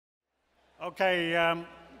Okay,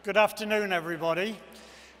 good afternoon, everybody.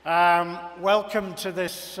 Welcome to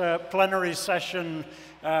this plenary session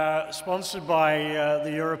sponsored by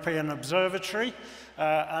the European Observatory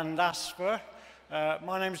and ASPHER.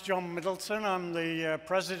 My name is John Middleton. I'm the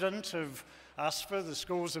president of ASPHER, the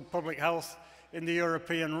Schools of Public Health in the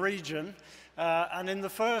European region. And in the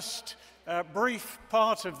first brief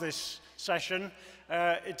part of this session,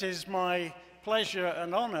 it is my pleasure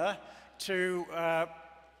and honor to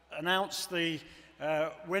announce the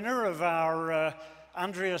winner of our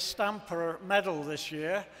Andrija Stampar medal this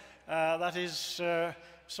year. That is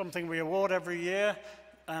something we award every year,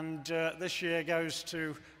 and this year goes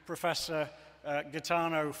to Professor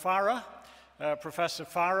Gaetano Fara. Professor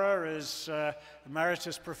Fara is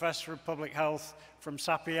Emeritus Professor of Public Health from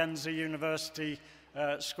Sapienza University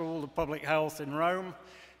School of Public Health in Rome.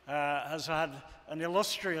 Has had an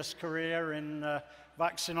illustrious career in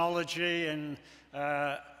vaccinology, in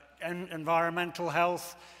environmental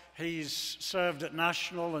health. He's served at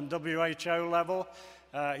national and WHO level.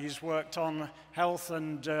 He's worked on health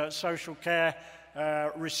and social care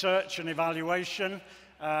research and evaluation.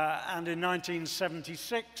 And in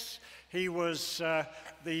 1976, he was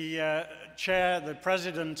the chair, the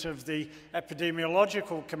president of the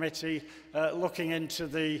epidemiological committee looking into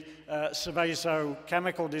the Seveso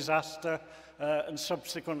chemical disaster and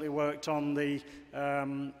subsequently worked on the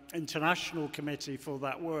international committee for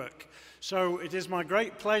that work. So it is my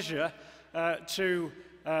great pleasure to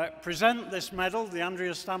present this medal, the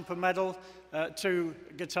Andrija Stampar medal, to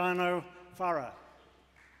Gaetano Fara.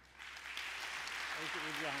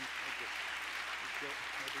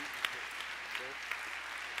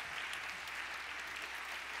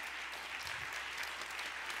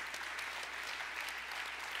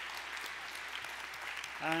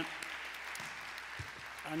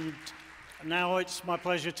 And now it's my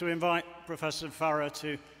pleasure to invite Professor Fara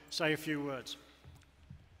to say a few words.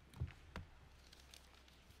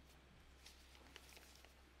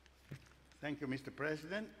 Thank you, Mr.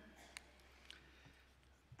 President.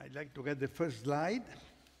 I'd like to get the first slide.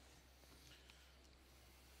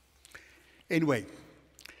 Anyway,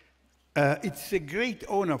 it's a great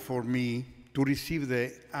honor for me to receive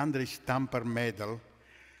the Andrija Stampar medal.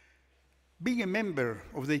 Being a member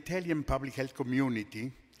of the Italian public health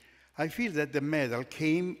community, I feel that the medal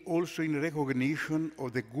came also in recognition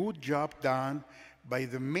of the good job done by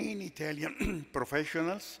the main Italian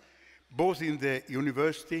professionals, both in the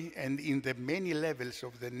university and in the many levels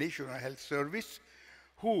of the National Health Service,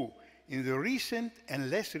 who in the recent and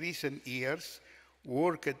less recent years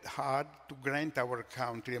worked hard to grant our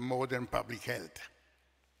country a modern public health.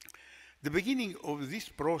 The beginning of this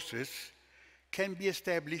process can be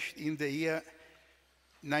established in the year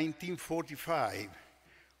 1945,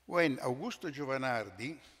 when Augusto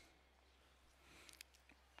Giovanardi,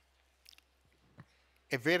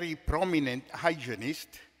 a very prominent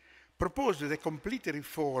hygienist, proposed a complete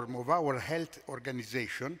reform of our health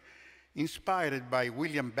organization, inspired by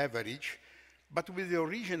William Beveridge, but with the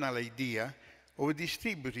original idea of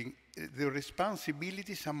distributing the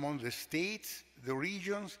responsibilities among the states, the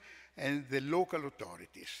regions, and the local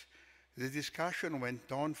authorities. The discussion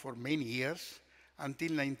went on for many years, until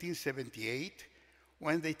 1978,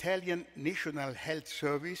 when the Italian National Health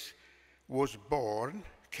Service was born,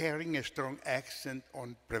 carrying a strong accent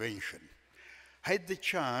on prevention. I had the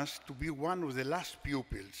chance to be one of the last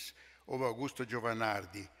pupils of Augusto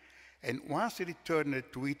Giovanardi, and once returned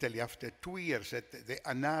to Italy after 2 years at the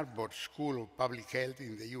Ann Arbor School of Public Health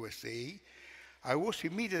in the USA, I was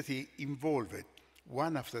immediately involved,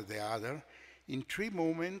 one after the other, in 3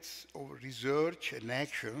 moments of research and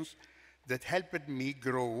actions that helped me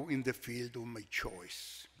grow in the field of my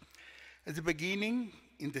choice. At the beginning,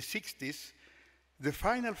 in the 60s, the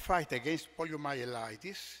final fight against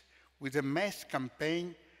poliomyelitis with a mass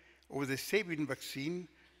campaign of the Sabin vaccine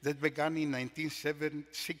that began in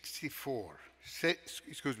 1964.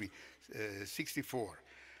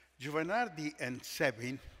 Giovanardi and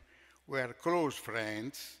Sabin were close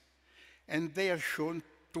friends, and they are shown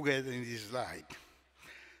together in this slide.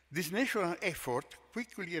 This national effort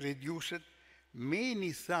quickly reduced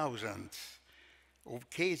many thousands of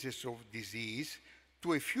cases of disease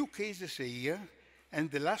to a few cases a year, and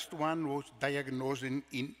the last one was diagnosed in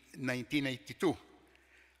 1982.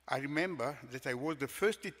 I remember that I was the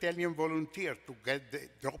first Italian volunteer to get the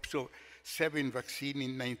drops of Sabin vaccine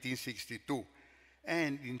in 1962,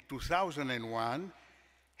 and in 2001,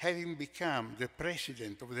 having become the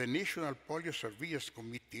president of the National Polio Surveillance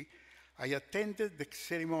Committee, I attended the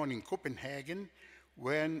ceremony in Copenhagen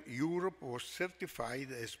when Europe was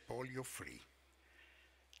certified as polio-free.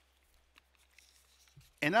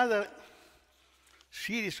 Another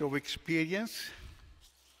series of experience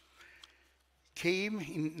came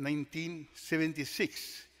in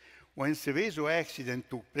 1976, when Seveso accident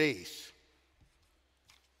took place.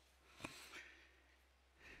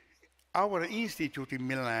 Our institute in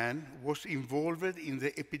Milan was involved in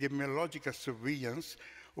the epidemiological surveillance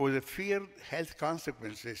of the feared health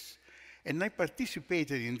consequences, and I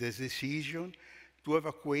participated in the decision to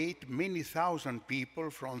evacuate many thousand people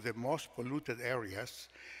from the most polluted areas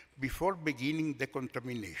before beginning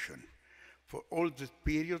decontamination. For all that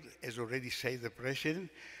period, as already said the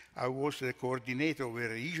President, I was the coordinator of the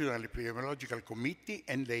Regional Epidemiological Committee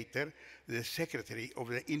and later the Secretary of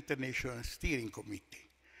the International Steering Committee.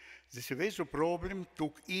 The Seveso problem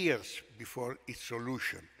took years before its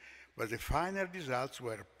solution, but the final results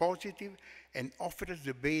were positive and offered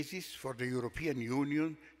the basis for the European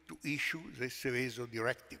Union to issue the Seveso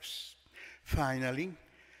directives. Finally,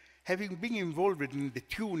 having been involved in the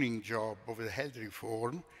tuning job of the health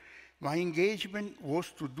reform, my engagement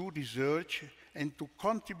was to do research and to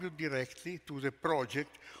contribute directly to the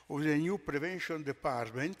project of the new prevention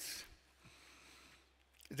departments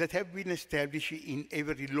that have been established in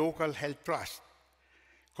every local health trust,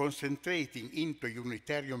 concentrating into a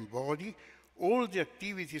unitarian body all the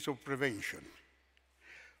activities of prevention.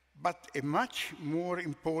 But a much more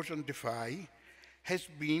important defy has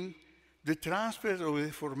been the transfer of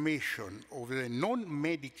the formation of the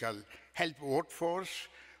non-medical health workforce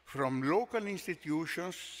from local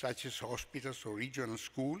institutions such as hospitals or regional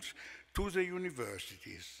schools to the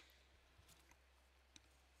universities.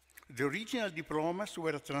 The original diplomas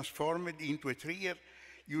were transformed into a 3-year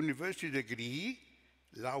university degree,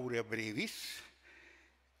 laurea brevis,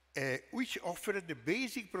 which offered the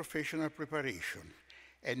basic professional preparation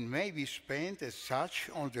and may be spent as such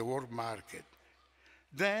on the work market.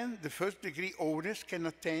 Then the first degree owners can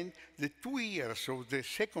attend the 2 years of the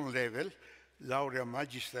second level, laurea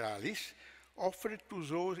magistralis, offered to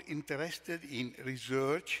those interested in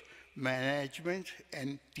research, management,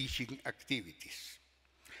 and teaching activities.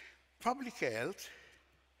 Public health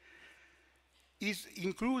is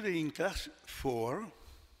included in class 4,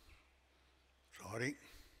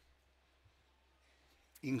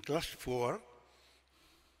 in class 4,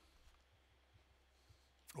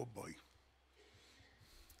 oh boy,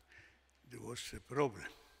 there was a problem.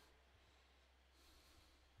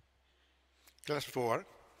 Class 4,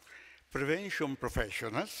 prevention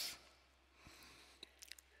professionals,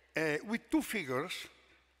 with 2 figures,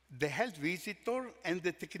 the health visitor and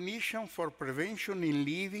the technician for prevention in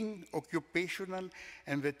living, occupational,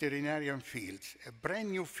 and veterinarian fields, a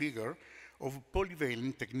brand new figure of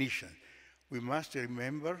polyvalent technician. We must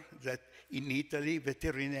remember that in Italy,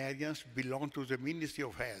 veterinarians belong to the Ministry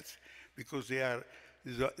of Health because they are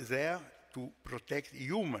there to protect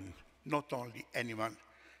human, not only animal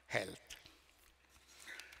health.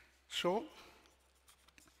 So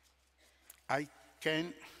I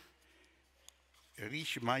can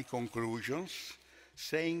reach my conclusions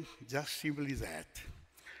saying just simply that.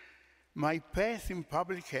 My path in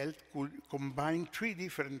public health could combine 3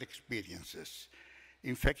 different experiences: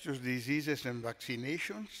 infectious diseases and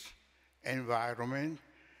vaccinations, environment,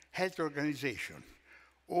 health organization,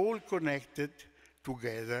 all connected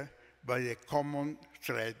together by a common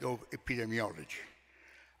thread of epidemiology.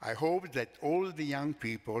 I hope that all the young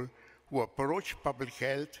people who approach public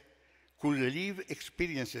health could live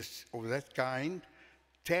experiences of that kind,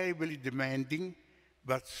 terribly demanding,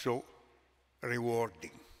 but so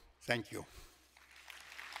rewarding. Thank you.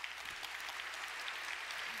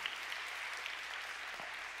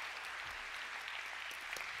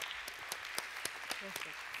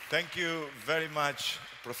 Thank you very much,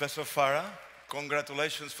 Professor Fara.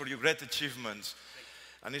 Congratulations for your great achievements.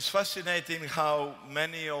 And it's fascinating how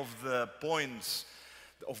many of the points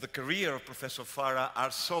of the career of Professor Fara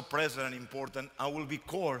are so present and important and will be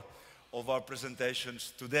core of our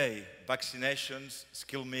presentations today: vaccinations,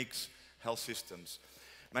 skill mix, health systems.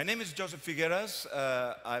 My name is Josep Figueras.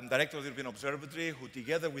 I'm Director of the European Observatory, who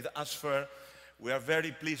together with ASPHER, we are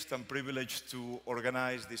very pleased and privileged to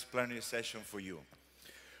organize this plenary session for you.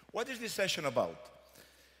 What is this session about?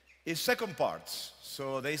 It's second parts.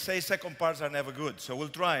 So they say second parts are never good. So we'll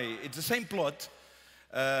try. It's the same plot.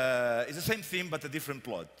 It's the same theme, but a different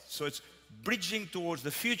plot. So it's bridging towards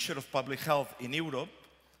the future of public health in Europe,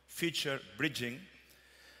 future bridging,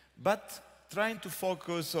 but trying to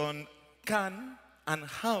focus on can and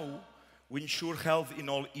how we ensure health in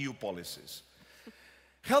all EU policies.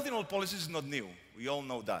 Health in all policies is not new. We all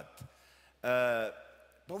know that.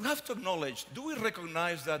 But we have to acknowledge, do we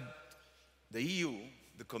recognize that the EU,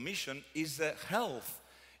 the Commission, is a health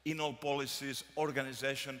in all policies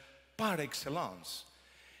organization par excellence?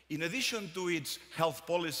 in addition to its health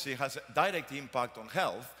policy, has a direct impact on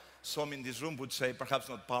health. Some in this room would say perhaps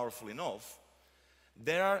not powerful enough.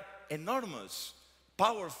 There are enormous,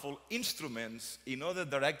 powerful instruments in other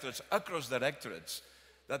directorates, across directorates,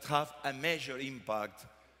 that have a major impact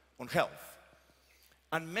on health.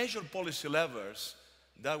 And major policy levers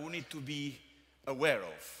that we need to be aware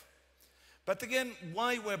of. But again,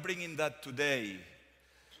 why we're bringing that today?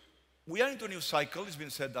 We are into a new cycle, it's been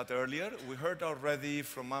said that earlier. We heard already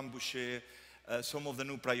from Bucher some of the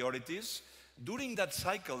new priorities. During that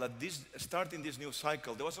cycle, starting this new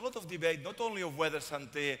cycle, there was a lot of debate, not only of whether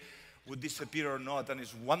SANTE would disappear or not, and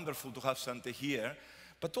it's wonderful to have SANTE here,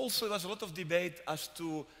 but also there was a lot of debate as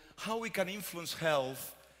to how we can influence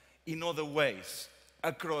health in other ways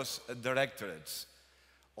across directorates.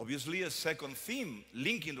 Obviously, a second theme,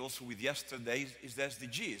 linking also with yesterday, is the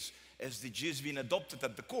SDGs. SDGs being adopted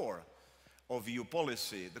at the core of EU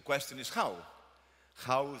policy. The question is how?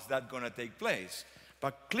 How is that going to take place?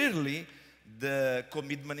 But clearly, the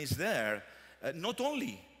commitment is there, not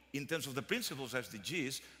only in terms of the principles of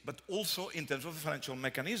SDGs, but also in terms of the financial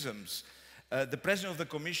mechanisms. The President of the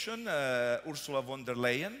Commission, Ursula von der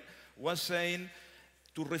Leyen, was saying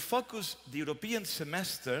to refocus the European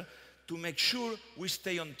semester to make sure we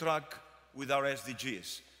stay on track with our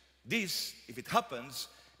SDGs. This, if it happens,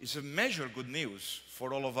 is a major good news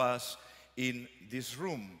for all of us in this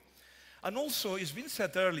room. And also, it's been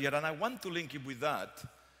said earlier, and I want to link it with that,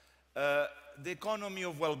 the economy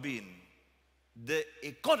of well-being. The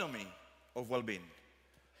economy of well-being.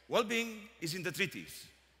 Well-being is in the treaties.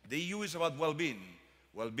 The EU is about well-being.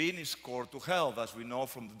 Well-being is core to health, as we know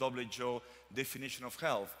from the WHO definition of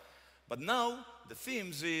health. But now, the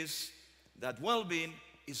themes is that well-being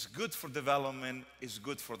is good for development, is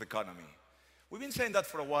good for the economy. We've been saying that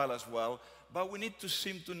for a while as well, but we need to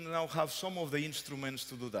seem to now have some of the instruments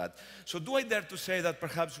to do that. So do I dare to say that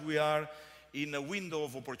perhaps we are in a window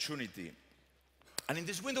of opportunity? And in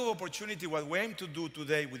this window of opportunity, what we aim to do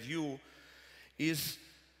today with you is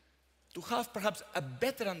to have perhaps a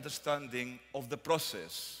better understanding of the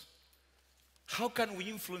process. How can we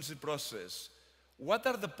influence the process? What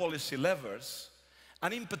are the policy levers?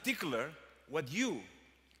 And in particular, what you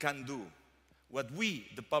can do, what we,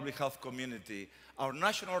 the public health community, our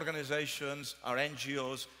national organizations, our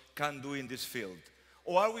NGOs, can do in this field.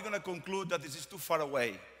 Or are we going to conclude that this is too far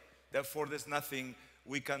away, therefore there's nothing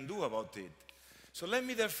we can do about it? So let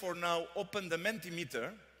me therefore now open the Mentimeter.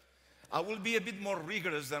 I will be a bit more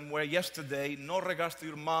rigorous than where yesterday, no regards to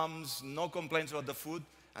your moms, no complaints about the food,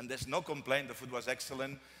 and there's no complaint, the food was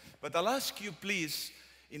excellent. But I'll ask you please,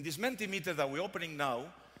 in this Mentimeter that we're opening now,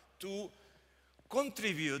 to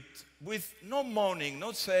contribute with no moaning,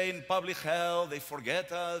 not saying public health, they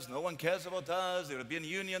forget us, no one cares about us, the European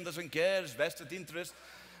Union doesn't care, it's vested interest,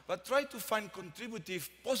 but try to find contributive,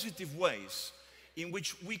 positive ways in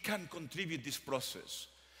which we can contribute this process.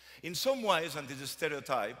 In some ways, and this is a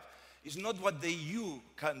stereotype, it's not what the EU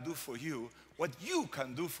can do for you, what you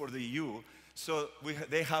can do for the EU, so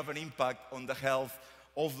they have an impact on the health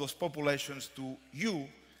of those populations to you,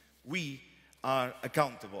 we are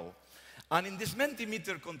accountable. And in this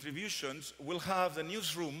Mentimeter contributions, we'll have the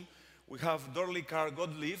newsroom. We have Dorli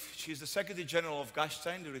Carr-Gottlieb. She's the Secretary General of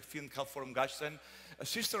Gastein, the European Health Forum Gastein, a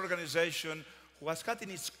sister organization who has got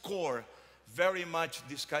in its core very much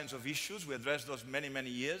these kinds of issues. We addressed those many, many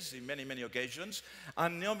years, in many, many occasions.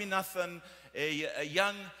 And Naomi Nathan, a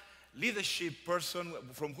young leadership person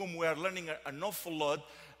from whom we are learning an awful lot,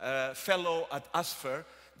 fellow at ASPHER.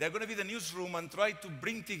 They're going to be the newsroom and try to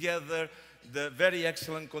bring together the very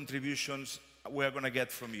excellent contributions we're going to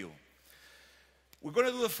get from you. We're going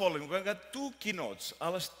to do the following. We're going to get two keynotes.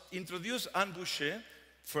 I'll introduce Anne Bucher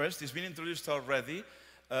first. It's been introduced already,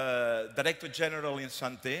 Director-General in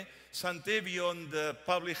SANTE. SANTE, beyond the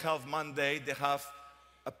public health mandate, they have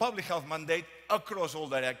a public health mandate across all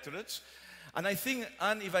directorates. And I think,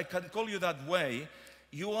 Anne, if I can call you that way,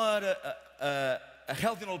 you are a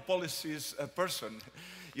health and all policies person.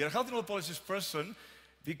 You're a health and all policies person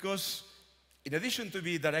because in addition to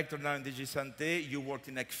be director now in DG SANTE, you work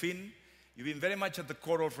in ECFIN. You've been very much at the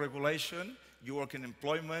core of regulation. You work in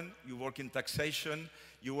employment, you work in taxation,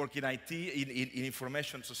 you work in IT, in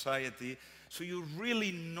information society. So you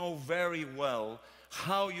really know very well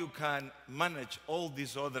how you can manage all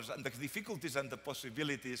these others and the difficulties and the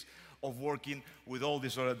possibilities of working with all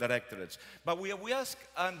these other directorates. But we asked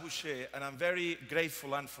Anne Bucher, and I'm very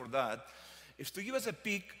grateful, Anne, for that, is to give us a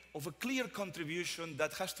peek of a clear contribution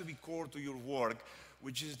that has to be core to your work,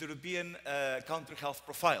 which is the European country health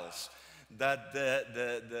profiles that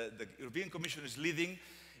the European Commission is leading.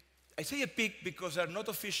 I say a peek because they're not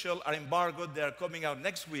official, are embargoed, they're coming out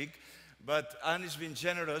next week, But Anne has been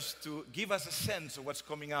generous to give us a sense of what's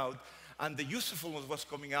coming out and the usefulness of what's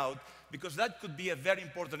coming out, because that could be a very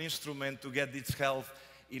important instrument to get its health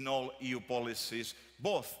in all EU policies,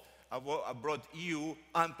 both abroad EU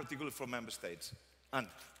and particularly from member states. Anne.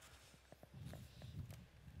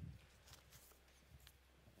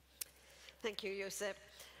 Thank you, Josep.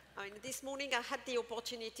 This morning I had the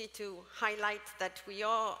opportunity to highlight that we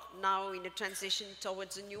are now in a transition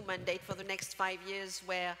towards a new mandate for the next 5 years,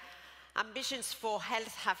 where ambitions for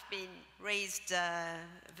health have been raised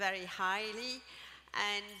very highly,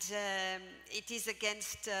 and it is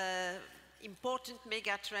against important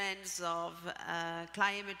mega trends of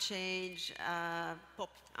climate change,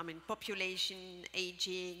 population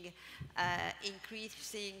aging,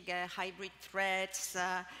 increasing hybrid threats,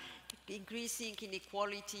 increasing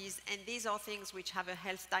inequalities, and these are things which have a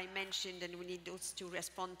health dimension, and we need those to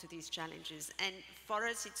respond to these challenges. And for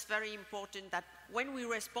us, it's very important that when we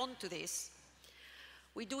respond to this,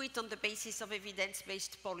 we do it on the basis of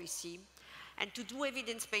evidence-based policy. And to do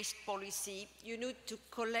evidence-based policy, you need to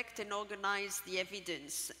collect and organize the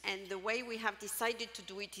evidence. And the way we have decided to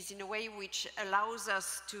do it is in a way which allows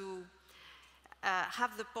us to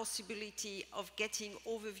have the possibility of getting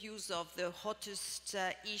overviews of the hottest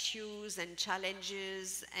issues and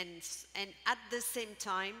challenges, and at the same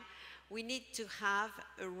time, we need to have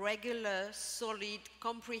a regular, solid,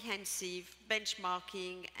 comprehensive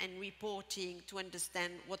benchmarking and reporting to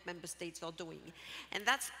understand what member states are doing. And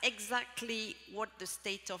that's exactly what the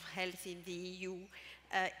state of health in the EU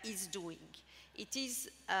is doing. It is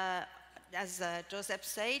as Josep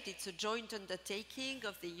said, it's a joint undertaking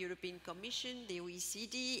of the European Commission, the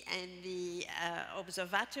OECD, and the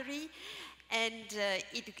Observatory, and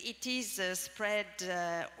it is spread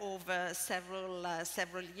over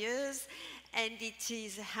several years, and it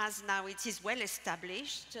is well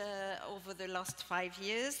established over the last 5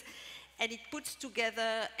 years, and it puts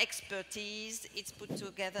together expertise, it's put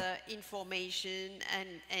together information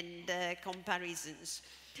and comparisons.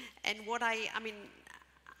 And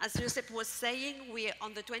as Josep was saying,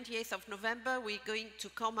 on the 28th of November, we're going to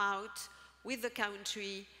come out with the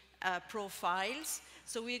country profiles.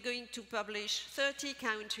 So we're going to publish 30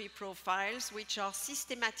 country profiles, which are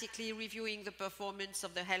systematically reviewing the performance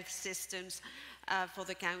of the health systems for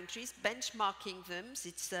the countries, benchmarking them.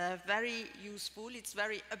 It's very useful. It's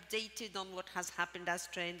very updated on what has happened as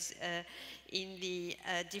trends in the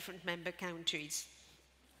different member countries.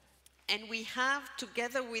 And we have,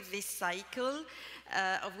 together with this cycle,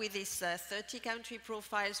 with these 30 country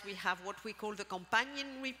profiles, we have what we call the companion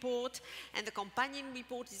report. And the companion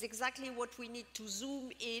report is exactly what we need to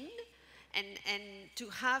zoom in and to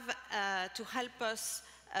help us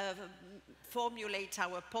formulate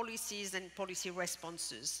our policies and policy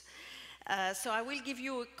responses. So I will give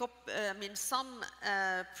you some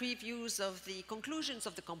previews of the conclusions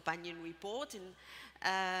of the companion report,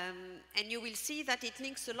 and you will see that it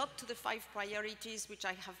links a lot to the 5 priorities which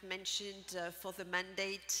I have mentioned for the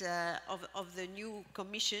mandate of the new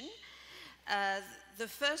Commission. The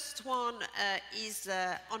first one is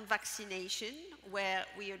on vaccination, where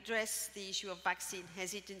we address the issue of vaccine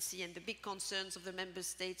hesitancy and the big concerns of the member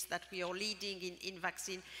states that we are leading in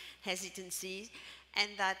vaccine hesitancy, and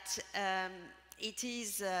that it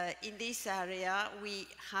is in this area we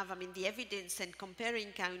have, the evidence, and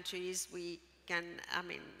comparing countries, we can,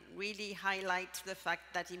 really highlight the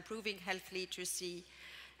fact that improving health literacy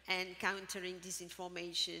and countering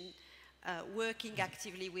disinformation, working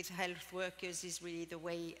actively with health workers is really the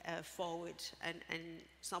way forward. And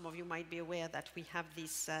some of you might be aware that we have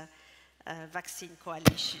this vaccine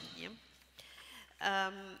coalition. Yeah?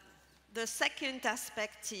 The second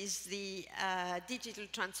aspect is the digital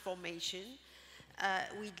transformation.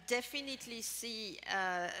 We definitely see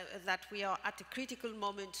that we are at a critical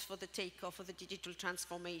moment for the takeoff of the digital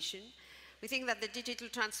transformation. We think that the digital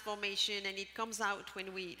transformation, and it comes out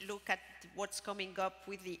when we look at what's coming up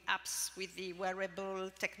with the apps, with the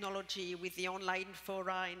wearable technology, with the online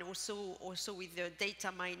fora, and also with the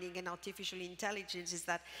data mining and artificial intelligence, is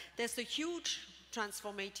that there's a huge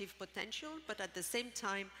transformative potential, but at the same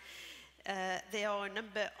time, there are a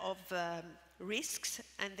number of risks,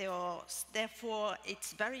 and therefore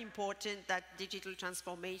it's very important that digital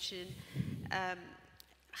transformation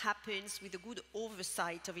happens with a good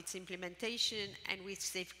oversight of its implementation and with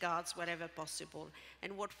safeguards wherever possible.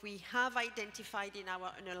 And what we have identified in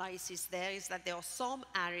our analysis there is that there are some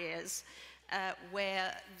areas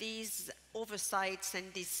where these oversights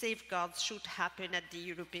and these safeguards should happen at the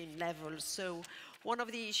European level. So one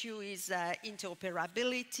of the issues is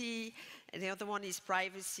interoperability, and the other one is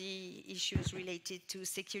privacy. Issues related to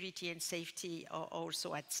security and safety are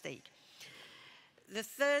also at stake. The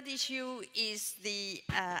third issue is the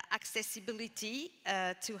accessibility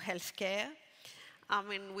to healthcare. I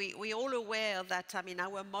mean, we're all aware that, I mean,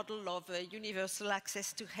 our model of universal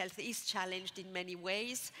access to health is challenged in many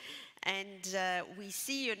ways. And we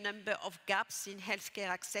see a number of gaps in healthcare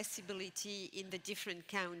accessibility in the different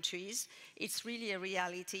countries. It's really a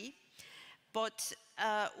reality. But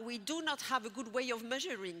we do not have a good way of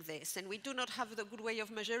measuring this, and we do not have the good way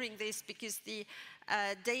of measuring this because the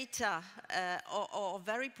data are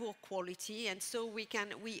very poor quality, and so we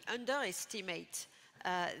underestimate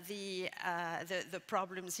the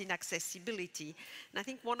problems in accessibility. And I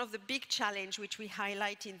think one of the big challenges which we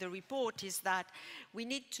highlight in the report is that we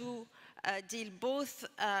need to deal both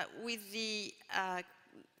with the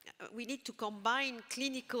we need to combine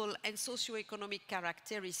clinical and socioeconomic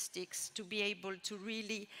characteristics to be able to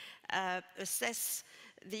really assess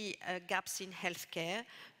the gaps in healthcare,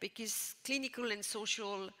 because clinical and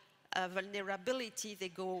social vulnerability, they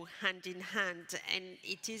go hand in hand, and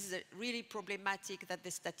it is really problematic that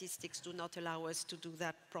the statistics do not allow us to do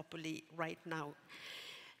that properly right now.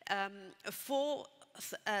 A fourth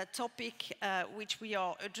topic which we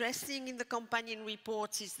are addressing in the companion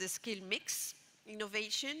reports is the skill mix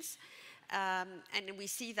innovations, and we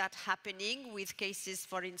see that happening with cases,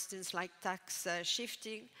 for instance, like tax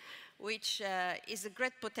shifting, which is a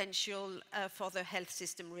great potential for the health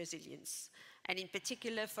system resilience. And in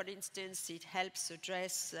particular, for instance, it helps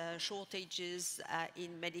address shortages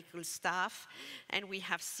in medical staff. And we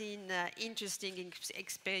have seen interesting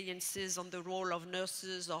experiences on the role of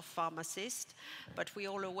nurses or pharmacists. But we're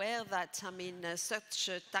all aware that, I mean,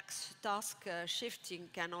 such task shifting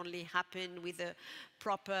can only happen with a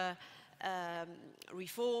proper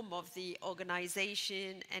reform of the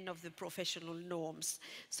organization and of the professional norms.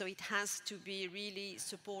 So it has to be really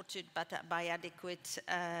supported by adequate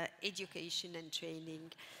education and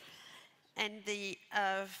training. And the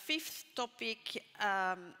fifth topic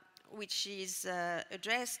which is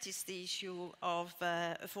addressed is the issue of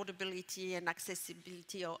affordability and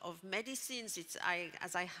accessibility of medicines.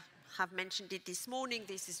 As I have mentioned it this morning,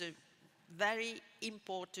 this is a very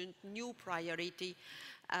important new priority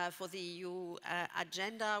for the EU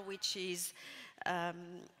agenda, which is, I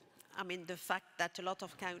mean, the fact that a lot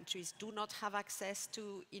of countries do not have access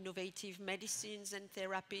to innovative medicines and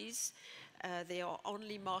therapies. They are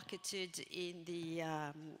only marketed in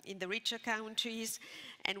the richer countries,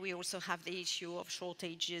 and we also have the issue of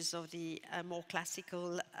shortages of the more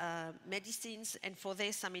classical medicines. And for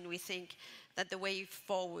this, I mean, we think that the way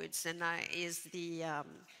forwards is the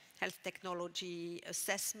health technology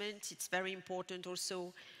assessment. It's very important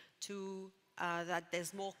also to that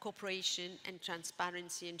there's more cooperation and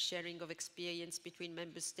transparency and sharing of experience between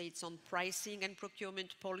member states on pricing and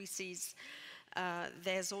procurement policies.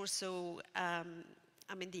 There's also, I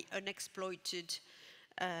mean, the unexploited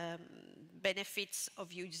benefits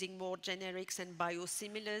of using more generics and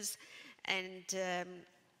biosimilars, and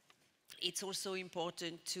it's also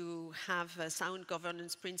important to have sound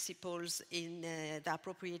governance principles in the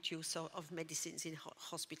appropriate use of medicines in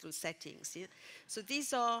hospital settings. Yeah? So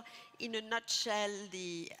these are, in a nutshell,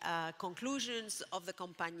 the conclusions of the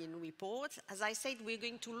companion report. As I said, we're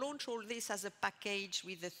going to launch all this as a package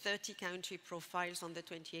with the 30 country profiles on the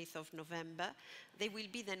 28th of November. They will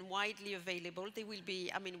be then widely available. They will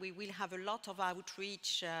be, I mean, we will have a lot of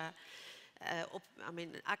outreach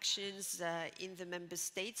actions in the member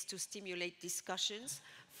states to stimulate discussions.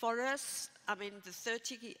 For us, I mean, the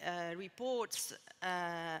 30 reports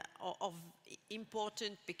are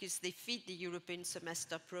important because they feed the European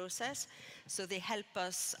semester process. So they help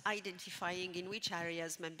us identifying in which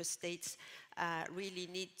areas member states really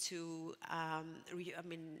need to,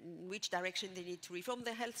 in which direction they need to reform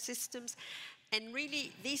their health systems. And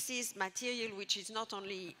really, this is material which is not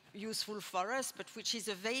only useful for us, but which is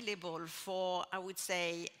available for, I would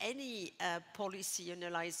say, any policy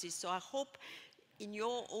analysis. So I hope in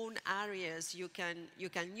your own areas you can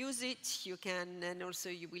use it, and also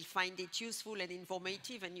you will find it useful and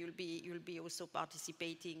informative, and you'll be also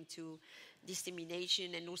participating to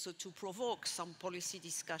dissemination and also to provoke some policy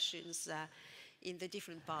discussions in the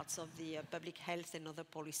different parts of the public health and other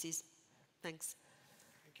policies. Thanks.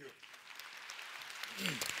 Thank you.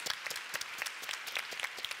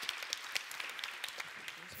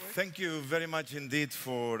 Thank you very much indeed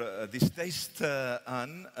for this taste,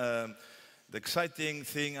 Anne. The exciting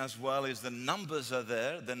thing as well is the numbers are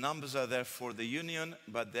there. The numbers are there for the Union,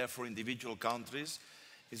 but they're for individual countries.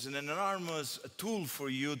 It's an enormous tool for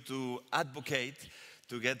you to advocate,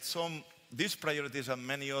 to get these priorities and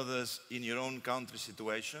many others in your own country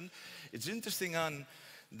situation. It's interesting, Anne,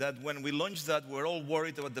 that when we launched that, we're all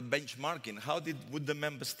worried about the benchmarking. How would the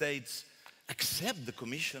member states accept the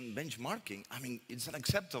Commission benchmarking. I mean, it's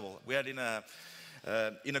unacceptable. We are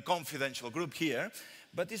in a confidential group here,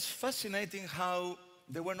 but it's fascinating how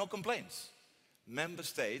there were no complaints. Member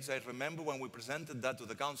states, I remember when we presented that to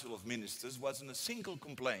the Council of Ministers, wasn't a single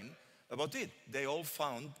complaint about it. They all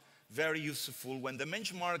found very useful when the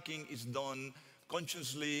benchmarking is done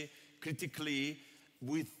consciously, critically,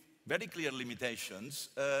 with very clear limitations,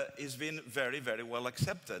 it's been very, very well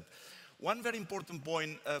accepted. One very important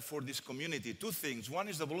point for this community, two things. One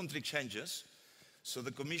is the voluntary exchanges. So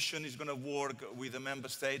the Commission is going to work with the Member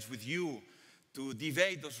States, with you, to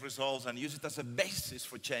debate those results and use it as a basis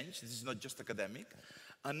for change. This is not just academic.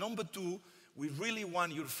 And number two, we really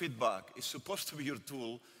want your feedback. It's supposed to be your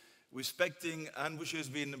tool. We're expecting, and Bucher has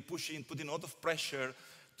been putting a lot of pressure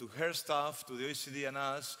to her staff, to the OECD and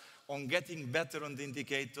us, on getting better on the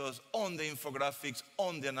indicators, on the infographics,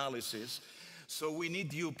 on the analysis. So we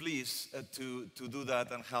need you, please, to do that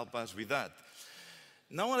and help us with that.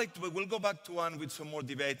 Now we'll go back to one with some more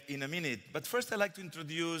debate in a minute. But first I'd like to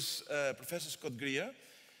introduce Professor Scott Greer.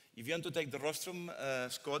 If you want to take the rostrum,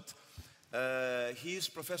 Scott. He is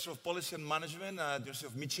Professor of Policy and Management at the University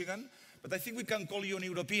of Michigan. But I think we can call you an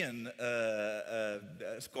European,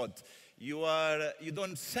 Scott. You've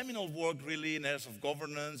done seminal work really in areas of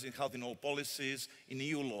governance, in health and all policies, in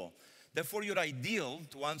EU law. Therefore, you're ideal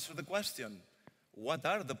to answer the question, what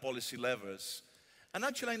are the policy levers? And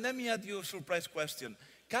actually, let me add you a surprise question.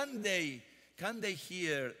 Can they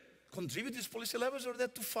here contribute these policy levers, or they're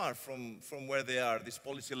too far from where they are, these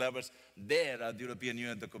policy levers there at the European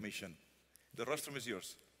Union, the Commission? The rostrum is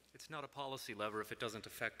yours. It's not a policy lever if it doesn't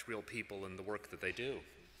affect real people and the work that they do.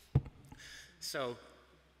 So,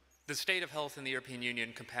 the State of Health in the European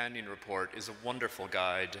Union Companion Report is a wonderful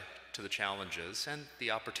guide to the challenges and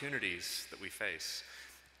the opportunities that we face.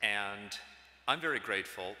 And I'm very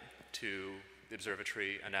grateful to the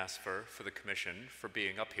Observatory and ASPHER for the Commission for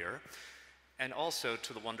being up here, and also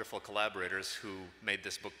to the wonderful collaborators who made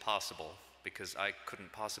this book possible, because I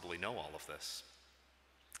couldn't possibly know all of this.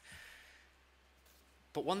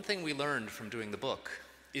 But one thing we learned from doing the book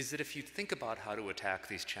is that if you think about how to attack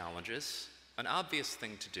these challenges, an obvious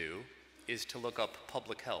thing to do is to look up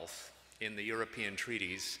public health in the European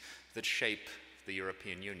treaties that shape the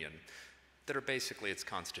European Union, that are basically its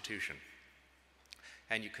constitution.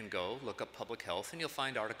 And you can go look up public health and you'll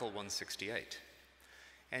find Article 168.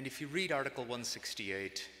 And if you read Article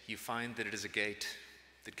 168, you find that it is a gate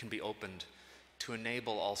that can be opened to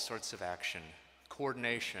enable all sorts of action,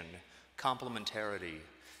 coordination, complementarity,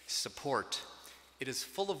 support. It is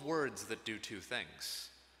full of words that do two things.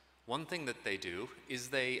 One thing that they do is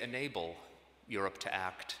they enable Europe to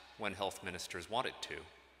act when health ministers want it to.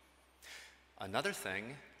 Another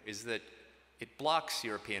thing is that it blocks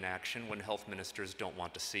European action when health ministers don't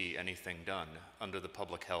want to see anything done under the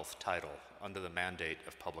public health title, under the mandate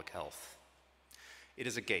of public health. It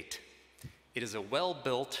is a gate. It is a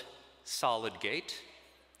well-built, solid gate.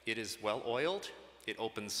 It is well-oiled. It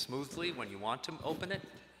opens smoothly when you want to open it.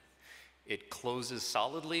 It closes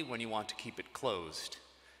solidly when you want to keep it closed.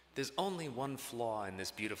 There's only one flaw in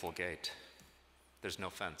this beautiful gate. There's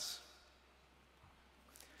no fence.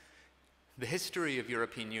 The history of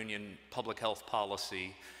European Union public health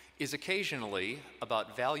policy is occasionally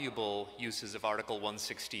about valuable uses of Article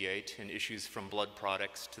 168 in issues from blood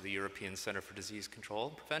products to the European Center for Disease Control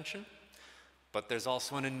and Prevention. But there's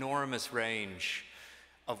also an enormous range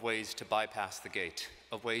of ways to bypass the gate,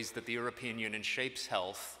 of ways that the European Union shapes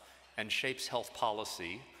health and shapes health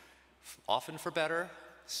policy, often for better,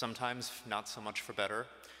 sometimes not so much for better,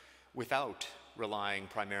 without relying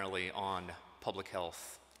primarily on public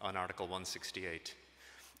health, on Article 168.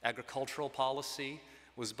 Agricultural policy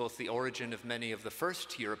was both the origin of many of the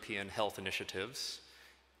first European health initiatives.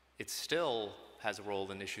 It still has a role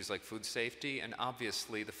in issues like food safety, and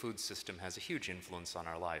obviously the food system has a huge influence on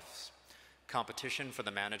our lives. Competition for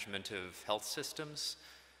the management of health systems,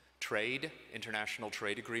 trade, international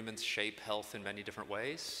trade agreements shape health in many different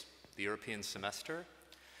ways. The European semester.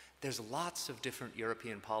 There's lots of different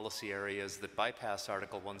European policy areas that bypass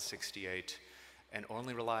Article 168 and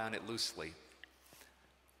only rely on it loosely.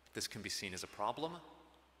 This can be seen as a problem,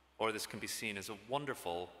 or this can be seen as a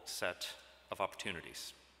wonderful set of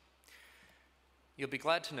opportunities. You'll be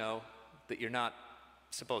glad to know that you're not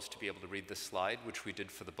supposed to be able to read this slide, which we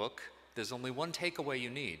did for the book. There's only one takeaway you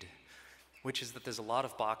need, which is that there's a lot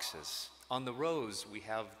of boxes. On the rows, we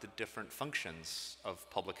have the different functions of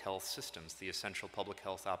public health systems, the essential public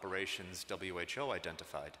health operations WHO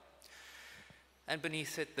identified. And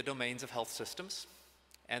beneath it, the domains of health systems.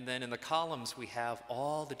 And then in the columns, we have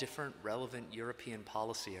all the different relevant European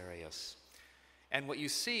policy areas. And what you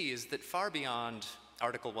see is that far beyond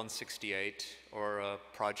Article 168 or a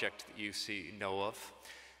project that you know of,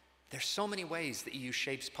 there's so many ways the EU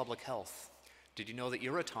shapes public health. Did you know that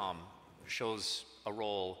Euratom shows a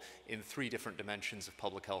role in 3 different dimensions of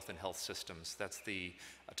public health and health systems? That's the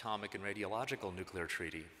Atomic and Radiological Nuclear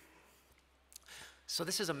Treaty. So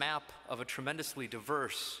this is a map of a tremendously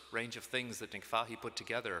diverse range of things that Nikfahi put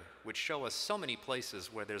together, which show us so many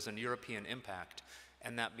places where there's a European impact,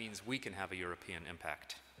 and that means we can have a European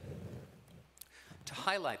impact. To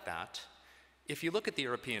highlight that, if you look at the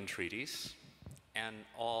European treaties, and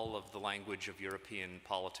all of the language of European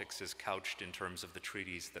politics is couched in terms of the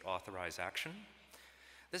treaties that authorize action,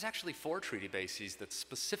 there's actually 4 treaty bases that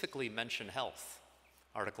specifically mention health.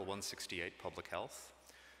 Article 168, public health,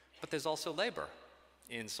 but there's also labor.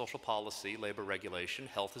 In social policy, labor regulation,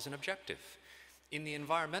 health is an objective. In the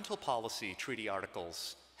environmental policy treaty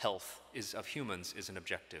articles, health of humans is an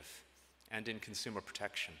objective, and in consumer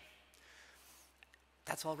protection.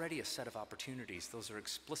 That's already a set of opportunities. Those are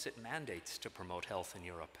explicit mandates to promote health in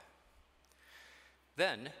Europe.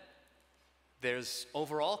 Then, there's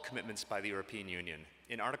overall commitments by the European Union.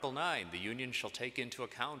 In Article 9, the Union shall take into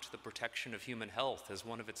account the protection of human health as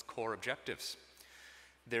one of its core objectives.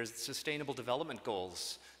 There's sustainable development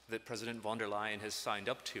goals that President von der Leyen has signed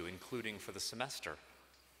up to, including for the semester.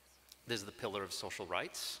 There's the pillar of social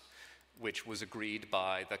rights, which was agreed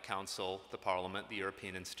by the Council, the Parliament, the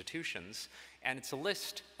European institutions, and it's a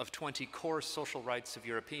list of 20 core social rights of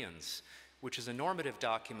Europeans, which is a normative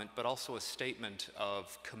document, but also a statement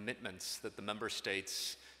of commitments that the member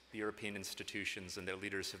states, the European institutions, and their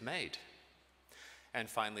leaders have made. And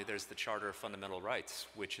finally, there's the Charter of Fundamental Rights,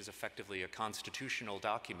 which is effectively a constitutional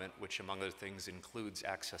document which, among other things, includes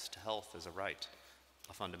access to health as a right,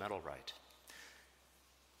 a fundamental right.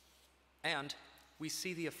 And we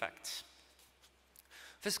see the effects.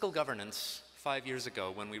 Fiscal governance, 5 years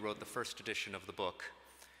ago when we wrote the first edition of the book,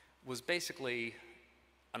 was basically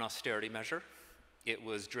an austerity measure. It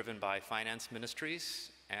was driven by finance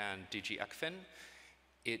ministries and DG ECFIN.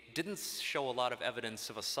 It didn't show a lot of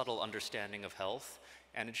evidence of a subtle understanding of health,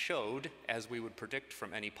 and it showed, as we would predict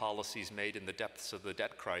from any policies made in the depths of the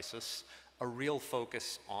debt crisis, a real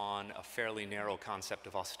focus on a fairly narrow concept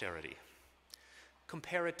of austerity.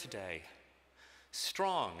 Compare it today.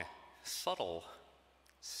 Strong, subtle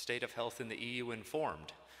state of health in the EU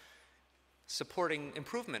informed, supporting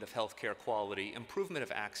improvement of healthcare quality, improvement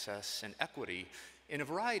of access and equity in a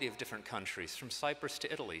variety of different countries, from Cyprus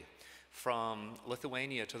to Italy, from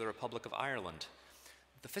Lithuania to the Republic of Ireland.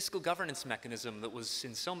 The fiscal governance mechanism that was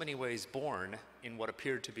in so many ways born in what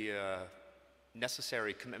appeared to be a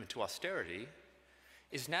necessary commitment to austerity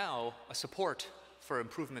is now a support for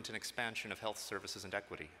improvement and expansion of health services and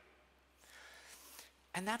equity.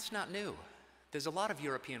 And that's not new. There's a lot of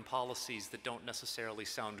European policies that don't necessarily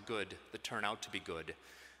sound good, that turn out to be good.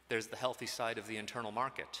 There's the healthy side of the internal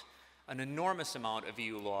market. An enormous amount of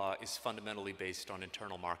EU law is fundamentally based on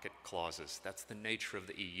internal market clauses. That's the nature of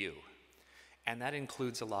the EU. And that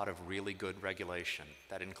includes a lot of really good regulation.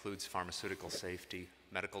 That includes pharmaceutical safety,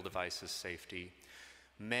 medical devices safety,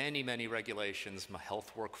 many, many regulations, my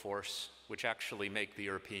health workforce, which actually make the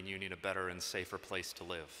European Union a better and safer place to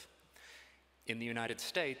live. In the United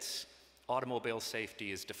States, automobile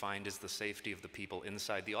safety is defined as the safety of the people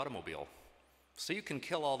inside the automobile. So you can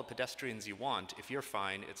kill all the pedestrians you want. If you're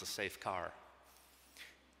fine, it's a safe car.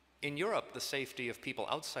 In Europe, the safety of people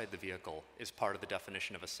outside the vehicle is part of the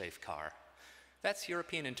definition of a safe car. That's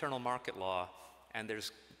European internal market law, and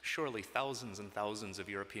there's surely thousands and thousands of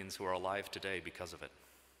Europeans who are alive today because of it.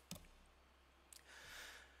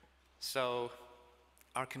 So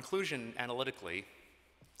our conclusion analytically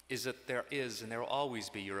is that there is and there will always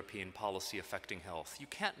be European policy affecting health. You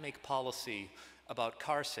can't make policy about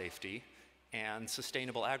car safety and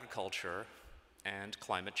sustainable agriculture and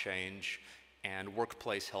climate change and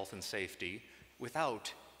workplace health and safety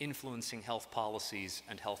without influencing health policies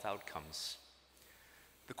and health outcomes.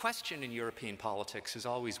 The question in European politics is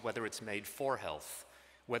always whether it's made for health,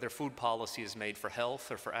 whether food policy is made for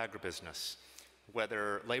health or for agribusiness,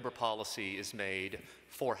 whether labor policy is made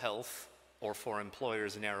for health or for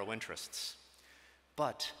employers' narrow interests.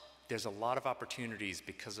 But there's a lot of opportunities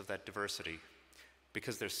because of that diversity,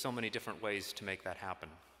 because there's so many different ways to make that happen.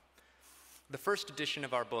 The first edition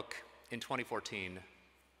of our book in 2014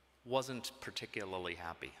 wasn't particularly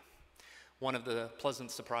happy. One of the pleasant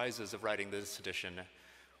surprises of writing this edition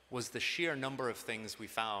was the sheer number of things we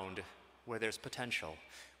found where there's potential,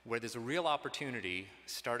 where there's a real opportunity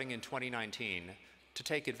starting in 2019 to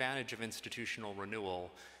take advantage of institutional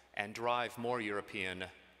renewal and drive more European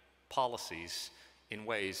policies in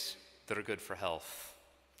ways that are good for health.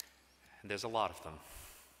 And there's a lot of them.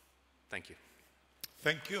 Thank you.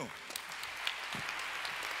 Thank you. Let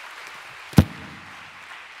me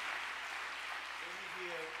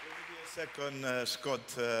be a second,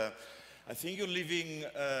 Scott. I think you're leaving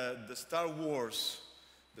the Star Wars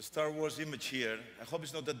image here. I hope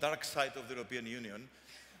it's not the dark side of the European Union,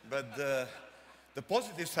 but the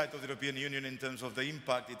positive side of the European Union in terms of the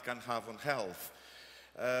impact it can have on health.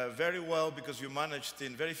 Very well, because you managed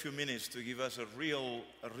in very few minutes to give us a real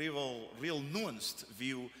nuanced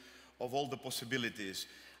view of all the possibilities.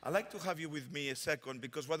 I'd like to have you with me a second,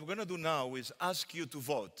 because what we're going to do now is ask you to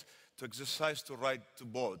vote, to exercise the right to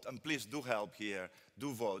vote. And please do help here,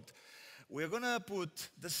 do vote. We're going to put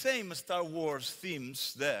the same Star Wars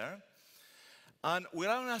themes there, and we're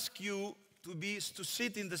going to ask you to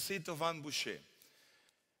sit in the seat of Anne Bucher.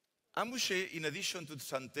 Anne Bucher, in addition to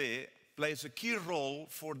SANTE, plays a key role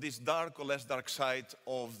for this dark or less dark side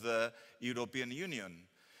of the European Union.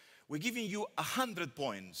 We're giving you 100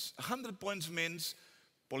 points. 100 points means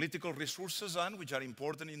political resources, Anne, which are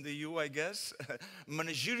important in the EU, I guess,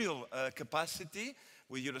 managerial capacity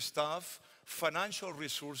with your staff, financial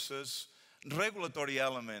resources, regulatory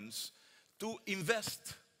elements to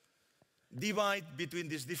invest, divide between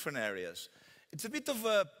these different areas. It's a bit of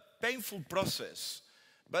a painful process,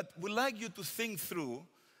 but we'd like you to think through,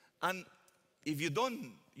 and if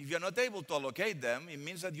you're not able to allocate them, it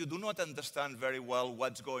means that you do not understand very well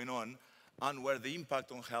what's going on and where the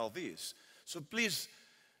impact on health is. So please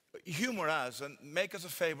humor us and make us a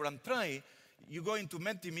favor and try. You go into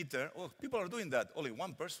Mentimeter. Oh, people are doing that. Only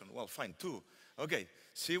one person. Well, fine, two. Okay,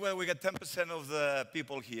 see where we get 10% of the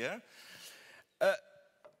people here.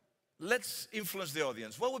 Let's influence the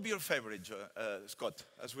audience. What would be your favorite, Scott,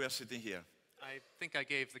 as we are sitting here? I think I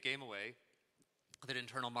gave the game away. That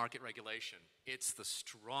internal market regulation, it's the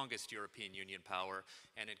strongest European Union power,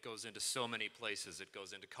 and it goes into so many places. It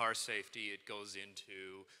goes into car safety, it goes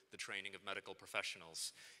into the training of medical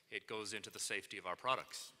professionals, it goes into the safety of our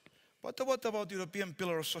products. What about the European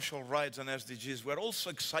Pillar of Social Rights and SDGs? We're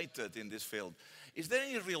also excited in this field. Is there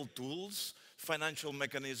any real tools, financial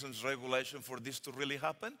mechanisms, regulation for this to really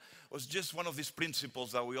happen? Or is it just one of these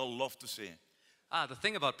principles that we all love to see? The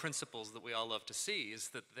thing about principles that we all love to see is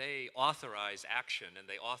that they authorize action, and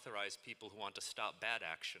they authorize people who want to stop bad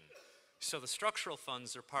action. So the structural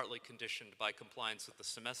funds are partly conditioned by compliance with the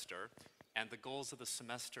semester, and the goals of the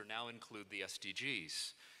semester now include the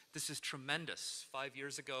SDGs. This is tremendous. 5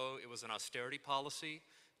 years ago, it was an austerity policy.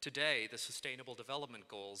 Today, the Sustainable Development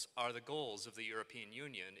Goals are the goals of the European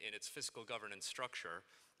Union in its fiscal governance structure,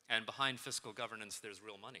 and behind fiscal governance, there's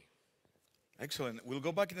real money. Excellent. We'll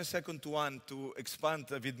go back in a second to Anne to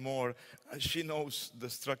expand a bit more. She knows the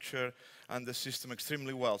structure and the system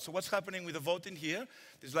extremely well. So what's happening with the voting here?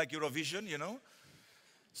 It's like Eurovision, you know?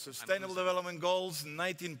 Sustainable Development Goals,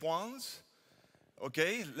 19 points.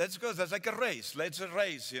 Okay, let's go. That's like a race. Let's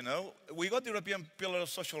race, you know. We got the European Pillar of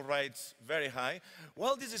Social Rights very high.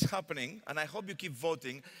 While this is happening, and I hope you keep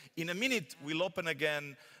voting, in a minute we'll open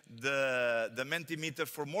again the Mentimeter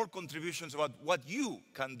for more contributions about what you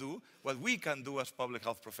can do, what we can do as public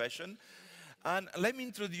health profession. And let me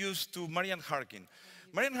introduce to Marian Harkin.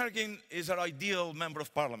 Marian Harkin is our ideal member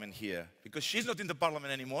of parliament here, because she's not in the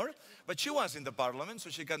parliament anymore, but she was in the parliament, so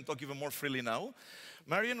she can talk even more freely now.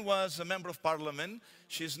 Marian was a member of parliament.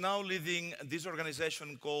 She's now leading this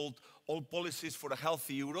organization called All Policies for a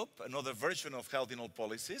Healthy Europe, another version of Health in All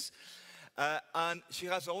Policies. And she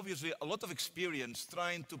has obviously a lot of experience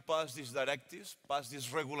trying to pass these directives, pass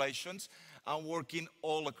these regulations, and working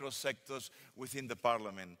all across sectors within the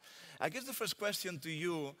parliament. I guess the first question to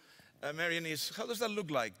you, Marian, is how does that look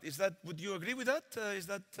like? Would you agree with that? Is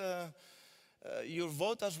that your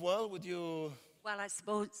vote as well? Would you? Well, I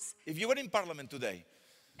suppose if you were in Parliament today,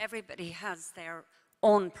 everybody has their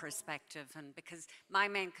own perspective, and because my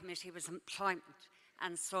main committee was Employment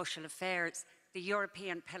and Social Affairs, the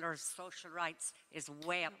European Pillar of Social Rights is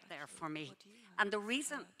way up there for me. And the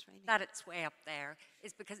reason that it's way up there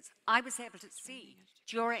is because I was able to see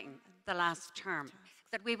during the last term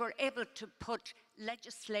that we were able to put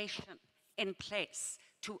legislation in place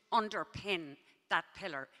to underpin that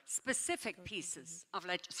pillar, specific pieces of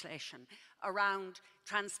legislation around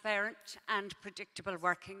transparent and predictable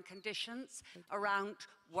working conditions, around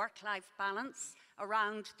work-life balance,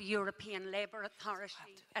 around the European Labour Authority,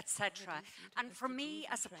 etc. And for me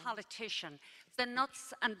as a politician, the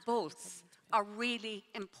nuts and bolts are really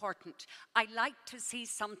important. I like to see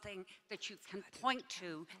something that you can point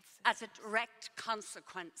to as a direct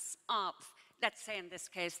consequence of, let's say in this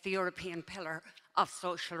case, the European Pillar of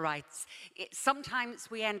Social Rights.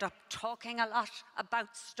 Sometimes we end up talking a lot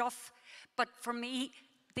about stuff, but for me,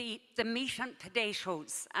 the meat and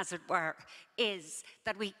potatoes, as it were, is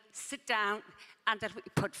that we sit down and that we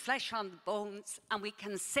put flesh on the bones and we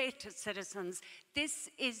can say to citizens, this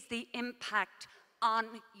is the impact on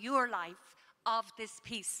your life of this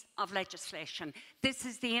piece of legislation. This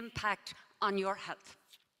is the impact on your health.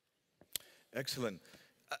 Excellent.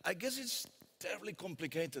 I guess it's terribly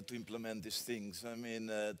complicated to implement these things. I mean,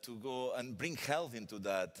 to go and bring health into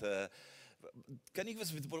that. Can you give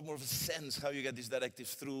us a bit more of a sense how you get these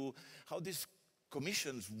directives through, how these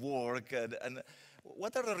commissions work, and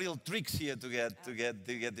what are the real tricks here to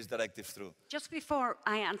get this directive through? Just before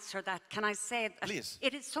I answer that, can I say that Please.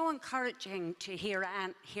 It is so encouraging to hear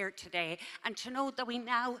Anne here today and to know that we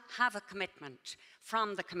now have a commitment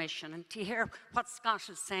from the Commission, and to hear what Scott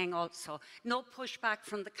is saying also. No pushback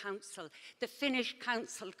from the Council. The Finnish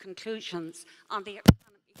Council conclusions on the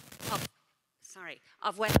economy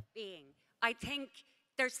of well-being. I think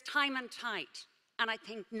there's time and tide, and I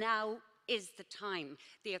think now is the time.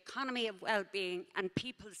 The economy of well-being and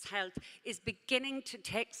people's health is beginning to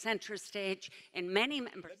take centre stage in many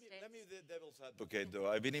member states. Let me be the devil's advocate,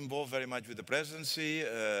 though. I've been involved very much with the presidency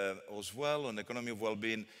as well on economy of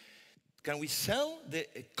well-being. Can we sell the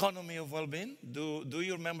economy of well-being? Do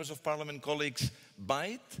your members of parliament colleagues buy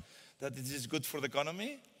it, that it is good for the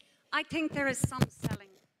economy? I think there is some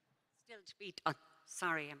selling still to be done.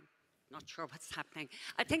 Sorry, I'm not sure what's happening.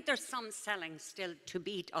 I think there's some selling still to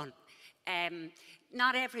be done.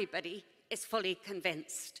 Not everybody is fully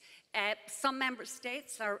convinced. Some member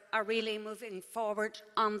states are really moving forward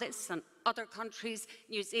on this, and other countries,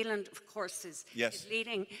 New Zealand, of course, is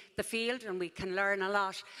leading the field, and we can learn a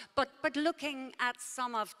lot. But looking at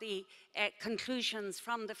some of the conclusions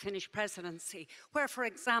from the Finnish presidency, where, for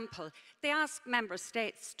example, they ask member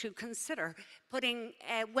states to consider putting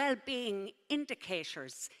well-being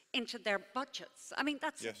indicators into their budgets. I mean,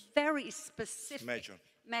 that's a very specific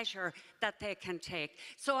measure that they can take.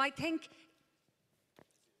 So I think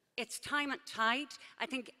it's time and tide. I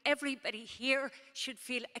think everybody here should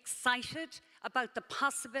feel excited about the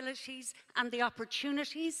possibilities and the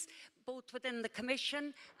opportunities, both within the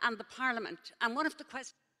Commission and the Parliament. And one of the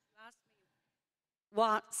questions you asked me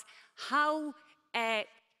was, how can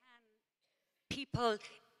people,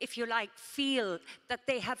 if you like, feel that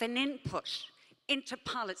they have an input into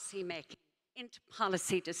policy making, into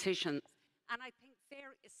policy decisions? And I think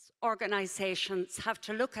various organisations have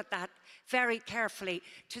to look at that very carefully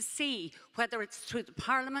to see whether it's through the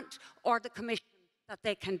Parliament or the Commission that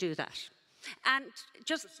they can do that. And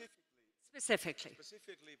just specifically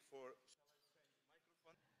for,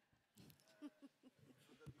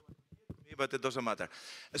 but it doesn't matter.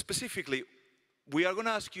 Specifically, we are going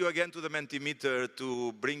to ask you again to the Mentimeter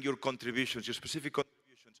to bring your contributions, your specific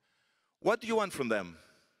contributions. What do you want from them?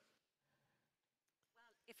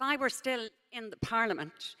 If I were still in the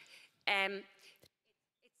Parliament, I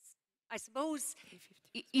suppose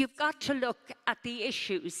you've got to look at the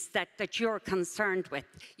issues that you're concerned with.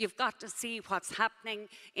 You've got to see what's happening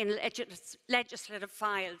in legislative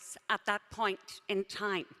files at that point in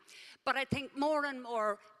time. But I think more and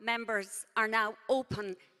more members are now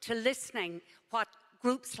open to listening what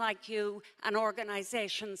groups like you and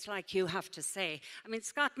organisations like you have to say. I mean,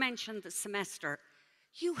 Scott mentioned the semester.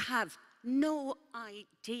 You have no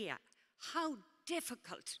idea how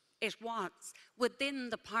difficult it was within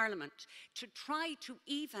the Parliament to try to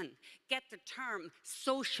even get the term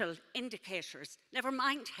social indicators, never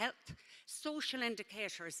mind health, social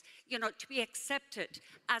indicators, you know, to be accepted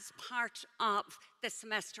as part of the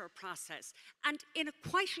semester process. And in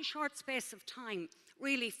quite a short space of time,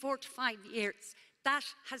 really 4 to 5 years, that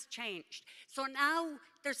has changed. So now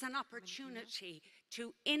there's an opportunity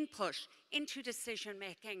to input into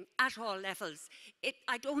decision-making at all levels.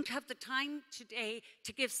 I don't have the time today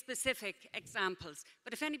to give specific examples,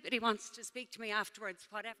 but if anybody wants to speak to me afterwards,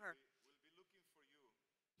 whatever.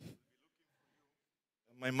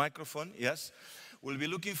 My microphone, yes. We'll be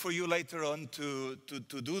looking for you later on to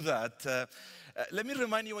do that. Let me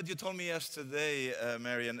remind you what you told me yesterday,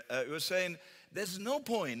 Marian. You were saying there's no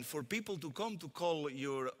point for people to come to call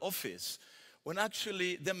your office when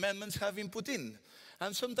actually the amendments have been put in.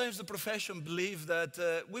 And sometimes the profession believes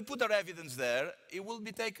that we put our evidence there, it will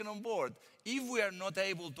be taken on board. If we are not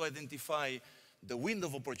able to identify the window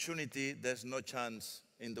of opportunity, there's no chance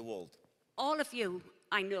in the world. All of you,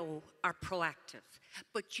 I know, are proactive,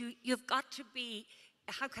 but you've got to be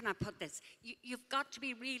how can I put this? You've got to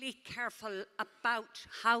be really careful about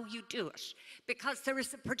how you do it, because there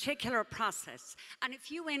is a particular process. And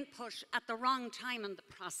if you input at the wrong time in the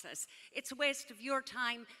process, it's a waste of your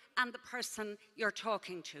time and the person you're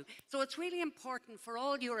talking to. So it's really important for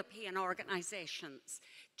all European organizations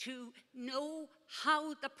to know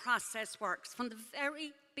how the process works from the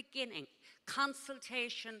very beginning,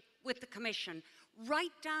 consultation with the Commission,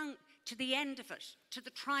 right down to the end of it, to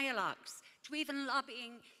the trialogues, to even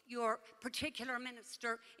lobbying your particular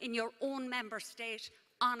minister in your own member state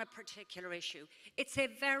on a particular issue. It's a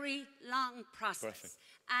very long process. Perfect.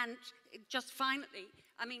 And just finally,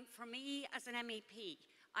 I mean, for me as an MEP,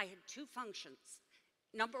 I had two functions.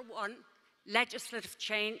 Number one, legislative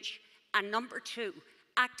change, and number two,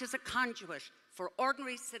 act as a conduit for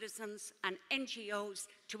ordinary citizens and NGOs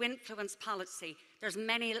to influence policy. There's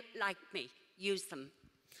many like me. Use them.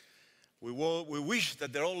 We wish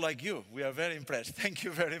that they're all like you. We are very impressed. Thank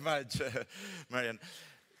you very much, Marian.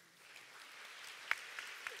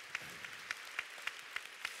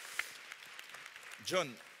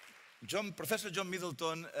 Professor John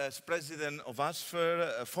Middleton, as president of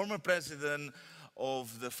ASPHER, former president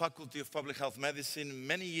of the Faculty of Public Health Medicine,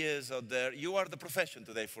 many years out there. You are the profession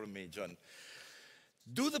today for me, John.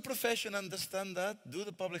 Do the profession understand that? Do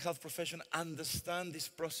the public health profession understand these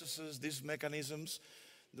processes, these mechanisms?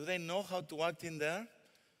 Do they know how to act in there?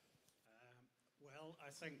 Well,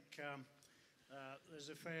 I think there's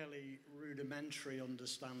a fairly rudimentary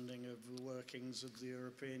understanding of the workings of the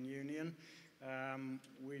European Union.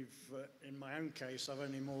 In my own case, I've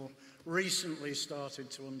only more recently started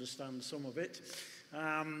to understand some of it.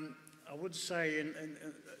 I would say, in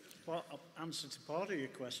answer to part of your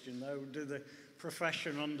question, though, do the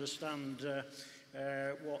profession understand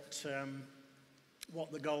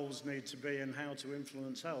what the goals need to be and how to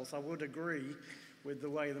influence health? I would agree with the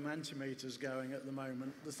way the Mentimeter's going at the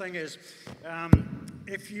moment. The thing is,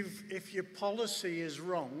 if your policy is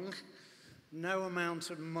wrong, no amount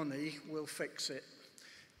of money will fix it.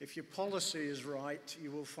 If your policy is right,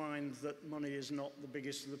 you will find that money is not the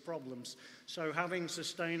biggest of the problems. So having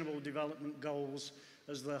sustainable development goals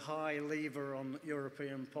as the high lever on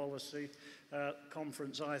European policy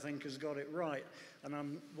conference, I think, has got it right. And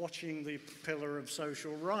I'm watching the pillar of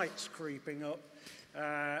social rights creeping up.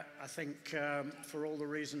 I think for all the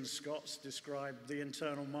reasons Scott's described, the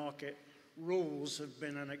internal market rules have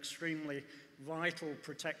been an extremely vital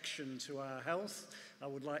protection to our health. I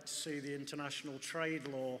would like to see the international trade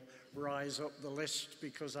law rise up the list,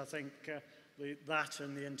 because I think that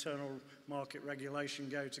and the internal market regulation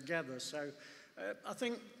go together. So I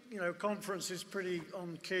think, you know, conference is pretty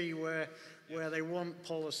on key where they want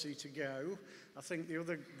policy to go. I think the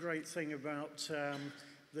other great thing about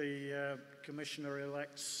the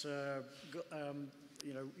Commissioner-elect's,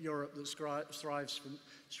 you know, Europe that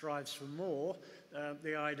strives for more,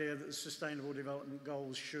 the idea that the Sustainable Development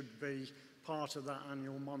Goals should be part of that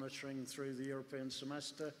annual monitoring through the European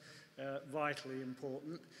semester, vitally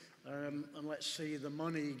important. And let's see the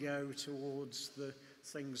money go towards the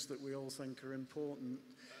things that we all think are important.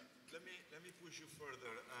 Let me push you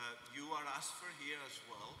further. You are ASPHER here as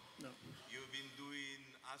well. No. You've been doing,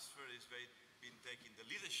 ASPHER has been taking the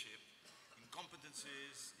leadership in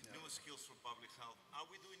competencies, in new skills for public health. Are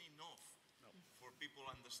we doing enough for people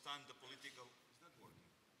to understand the political, is that working?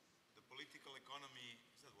 The political economy,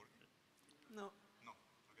 is that working? No. No,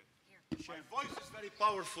 okay. My voice is very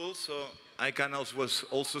powerful, so I can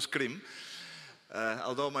also scream.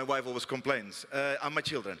 Although my wife always complains, and my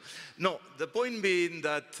children. No, the point being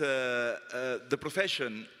that the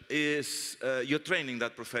profession is, you're training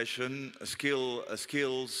that profession,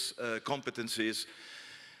 skills, competencies.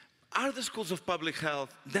 Are the schools of public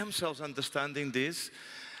health themselves understanding this?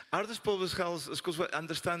 Are the public health schools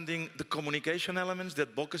understanding the communication elements, the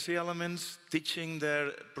advocacy elements, teaching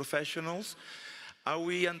their professionals? Are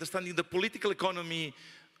we understanding the political economy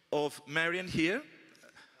of Marian here?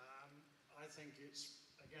 I think it's,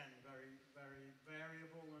 again, very, very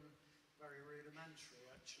variable and very rudimentary,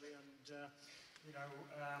 actually. And, you know,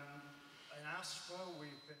 in ASPHER,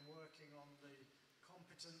 we've been working on the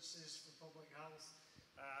competencies for public health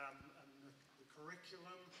and the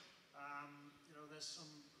curriculum. You know, there's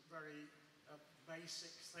some very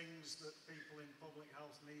basic things that people in public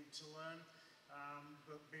health need to learn.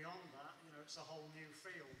 But beyond that, you know, it's a whole new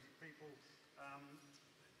field. People,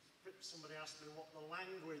 somebody asked me what the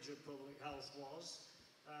language of public health was.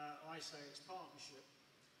 I say it's partnership.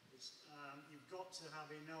 You've got to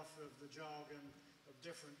have enough of the jargon of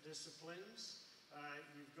different disciplines.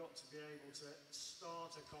 You've got to be able to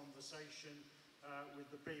start a conversation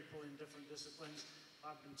with the people in different disciplines.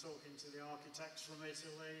 I've been talking to the architects from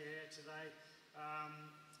Italy here today.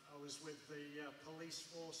 I was with the police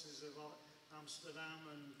forces of Amsterdam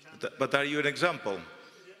and Canada. But are you an example?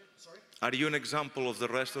 Yeah, sorry? Are you an example of the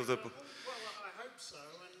rest of the... Well, I hope so,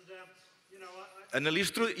 and you know, An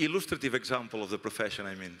illustrative example of the profession,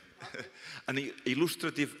 I mean. An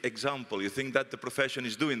illustrative example. You think that the profession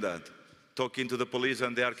is doing that? Talking to the police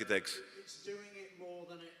and the architects? It's doing it more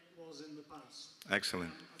than it was in the past.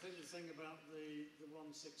 Excellent. I think the thing about the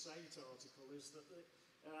 168 article is that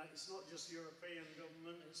it's not just European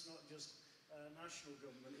government, it's not just national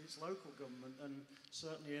government, it's local government, and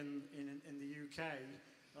certainly in the UK,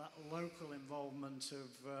 that local involvement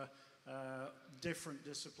of different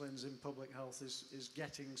disciplines in public health is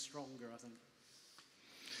getting stronger, I think.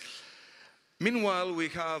 Meanwhile, we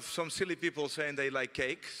have some silly people saying they like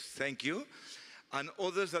cake, thank you, and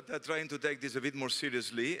others that are trying to take this a bit more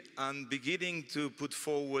seriously and beginning to put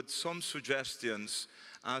forward some suggestions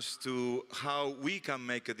as to how we can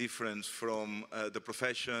make a difference from the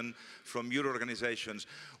profession, from your organizations.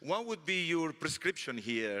 What would be your prescription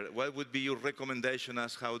here? What would be your recommendation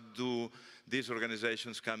as how do these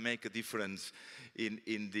organizations can make a difference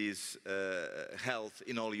in this health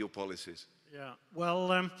in all your policies? Yeah,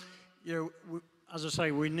 well, you know, as I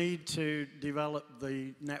say, we need to develop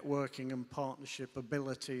the networking and partnership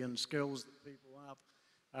ability and skills that people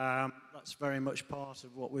have. That's very much part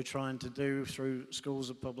of what we're trying to do through Schools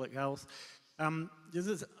of Public Health.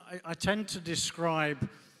 I tend to describe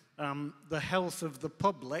the health of the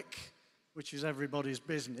public, which is everybody's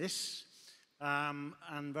business,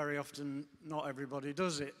 and very often not everybody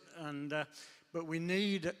does it. But we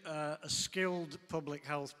need a skilled public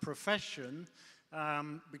health profession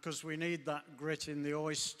because we need that grit in the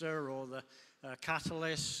oyster or the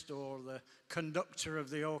catalyst or the conductor of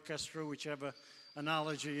the orchestra, whichever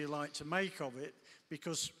analogy you like to make of it,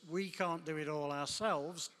 because we can't do it all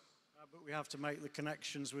ourselves, but we have to make the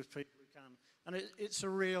connections with people who can. And it's a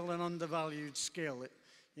real and undervalued skill.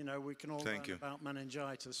 You know, we can all learn about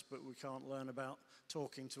meningitis, but we can't learn about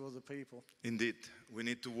talking to other people. Indeed, we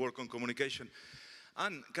need to work on communication.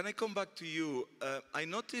 Anne, can I come back to you? I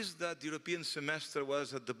noticed that the European semester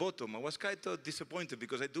was at the bottom. I was kind of disappointed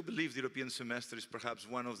because I do believe the European semester is perhaps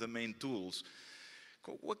one of the main tools.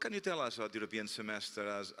 What can you tell us about the European semester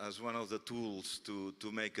as one of the tools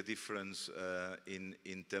to make a difference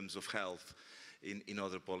in terms of health in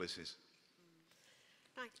other policies?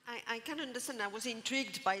 I can understand. I was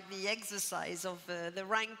intrigued by the exercise of the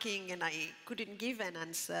ranking, and I couldn't give an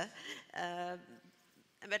answer.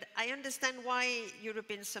 But I understand why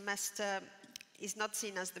European semester is not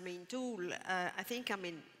seen as the main tool. I think, I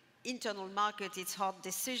mean, internal market, it's hard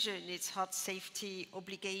decision, it's hard safety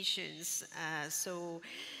obligations. So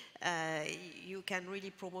you can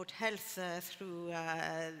really promote health through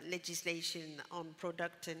legislation on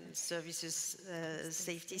product and services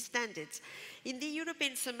safety standards. In the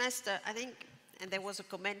European semester, I think, and there was a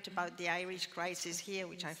comment about the Irish crisis here,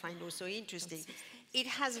 which I find also interesting, it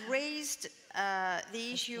has raised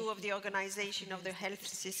the issue of the organization of the health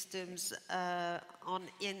systems on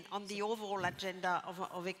the overall agenda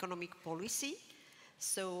of economic policy.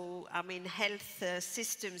 So, I mean, health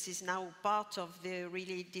systems is now part of the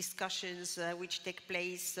really discussions which take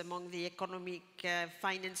place among the economic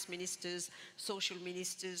finance ministers, social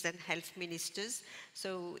ministers, and health ministers.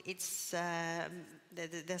 So it's,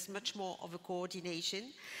 there's much more of a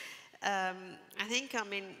coordination. I think, I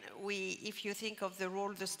mean, if you think of the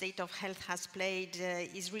role the state of health has played,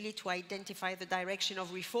 is really to identify the direction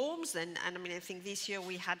of reforms. And I mean, I think this year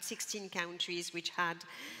we had 16 countries which had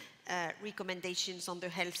recommendations on the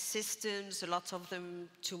health systems, a lot of them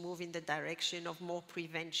to move in the direction of more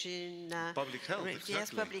prevention. Public health, exactly. Yes,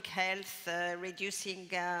 public health, reducing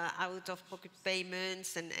out-of-pocket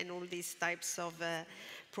payments and all these types of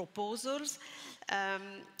proposals.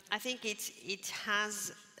 I think it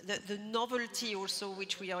has, the novelty also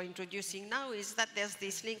which we are introducing now is that there's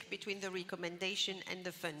this link between the recommendation and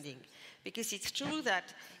the funding. Because it's true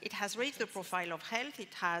that it has raised the profile of health,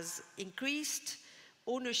 it has increased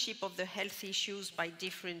ownership of the health issues by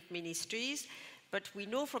different ministries, but we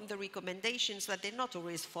know from the recommendations that they're not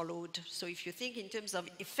always followed. So if you think in terms of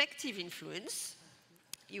effective influence,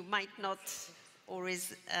 you might not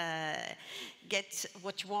always get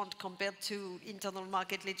what you want compared to internal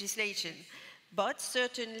market legislation. But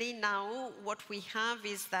certainly now what we have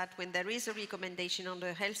is that when there is a recommendation on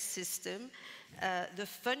the health system, the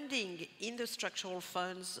funding in the structural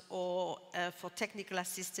funds or for technical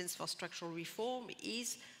assistance for structural reform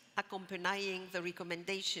is accompanying the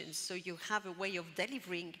recommendations. So you have a way of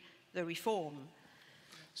delivering the reform.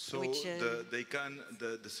 So which,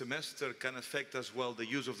 the semester can affect as well the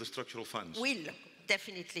use of the structural funds? Will,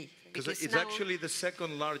 definitely. Because it's actually the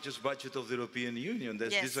second largest budget of the European Union.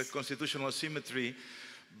 There's this constitutional asymmetry,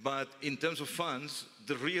 but in terms of funds,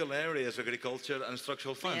 the real area is agriculture and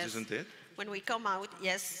structural funds, isn't it? When we come out,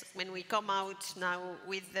 when we come out now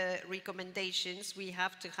with the recommendations, we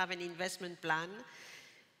have to have an investment plan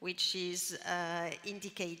which is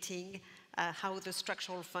indicating how the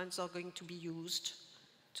structural funds are going to be used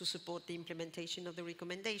to support the implementation of the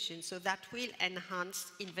recommendations. So that will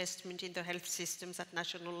enhance investment in the health systems at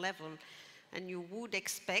national level. And you would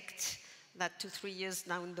expect that 2 to 3 years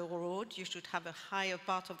down the road, you should have a higher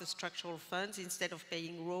part of the structural funds instead of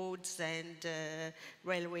paying roads and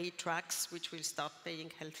railway tracks, which will start paying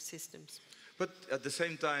health systems. But at the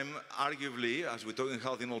same time, arguably, as we're talking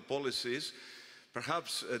health in all policies,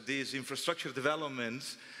 perhaps these infrastructure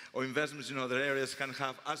developments or investments in other areas can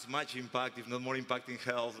have as much impact, if not more impact in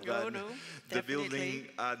health than the building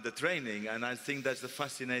and the training. And I think that's the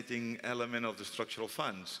fascinating element of the structural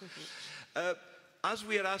funds. As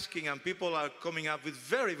we are asking, and people are coming up with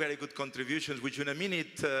very, very good contributions, which in a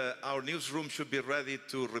minute our newsroom should be ready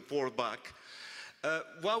to report back.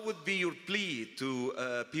 What would be your plea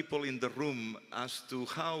to people in the room as to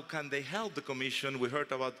how can they help the Commission? We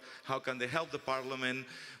heard about how can they help the Parliament.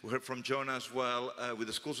 We heard from John as well with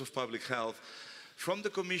the Schools of Public Health. From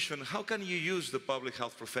the Commission, how can you use the public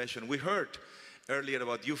health profession? We heard earlier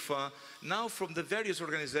about UFA. Now from the various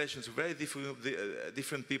organizations, very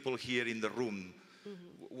different people here in the room,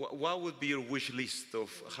 what would be your wish list of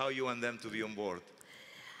how you want them to be on board?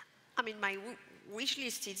 I mean, my wish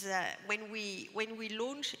list is when we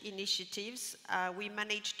launch initiatives, we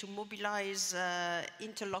manage to mobilize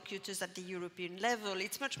interlocutors at the European level.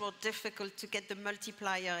 It's much more difficult to get the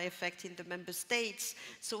multiplier effect in the member states.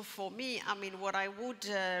 So for me, I mean, what I would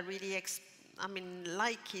really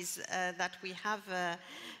like is that we have a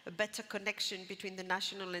better connection between the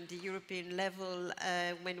national and the European level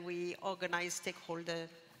when we organize stakeholder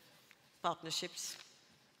partnerships.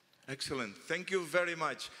 Excellent. Thank you very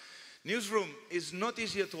much. Newsroom is not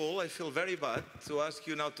easy at all. I feel very bad to ask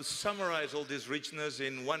you now to summarize all this richness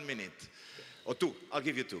in 1 minute. Or 2. I'll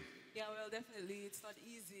give you 2. Yeah, well, definitely. It's not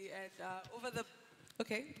easy. And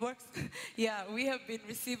okay, it works. Yeah, we have been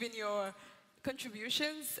receiving your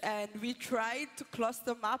contributions, and we tried to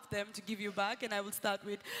cluster map them to give you back. And I will start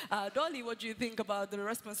with Dolly. What do you think about the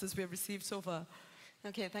responses we have received so far?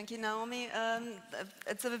 Okay, thank you, Naomi.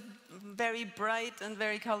 It's a very bright and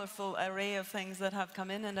very colorful array of things that have come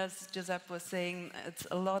in, and as Josep was saying, it's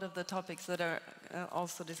a lot of the topics that are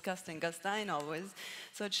also discussed in Gastein always.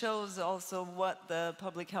 So it shows also what the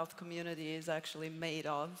public health community is actually made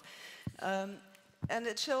of. And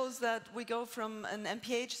it shows that we go from an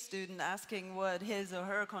MPH student asking what his or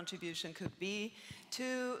her contribution could be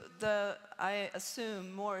to the, I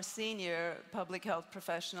assume, more senior public health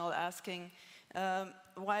professional asking,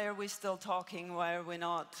 why are we still talking? Why are we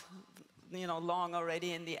not, long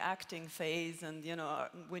already in the acting phase? And,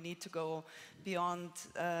 we need to go beyond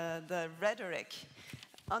the rhetoric.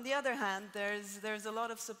 On the other hand, there's a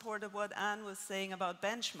lot of support of what Anne was saying about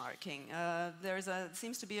benchmarking.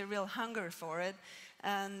 Seems to be a real hunger for it,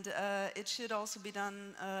 and it should also be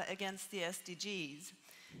done against the SDGs.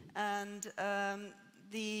 And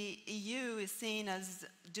the EU is seen as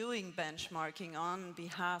doing benchmarking on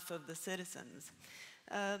behalf of the citizens.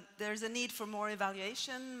 There's a need for more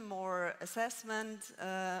evaluation, more assessment,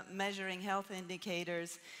 measuring health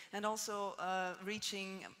indicators, and also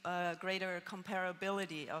reaching greater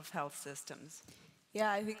comparability of health systems.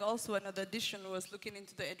 Yeah, I think also another addition was looking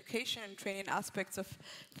into the education and training aspects of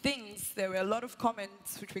things. There were a lot of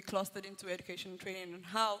comments which we clustered into education and training on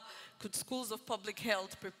how could schools of public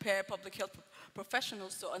health prepare public health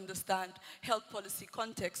professionals to understand health policy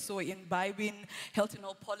context, so imbibing health in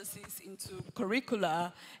all policies into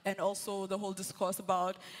curricula, and also the whole discourse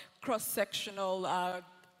about cross-sectional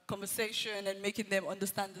conversation and making them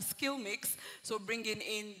understand the skill mix, so bringing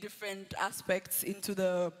in different aspects into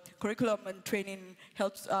the curriculum and training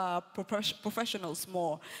health professionals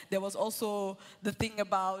more. There was also the thing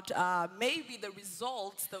about maybe the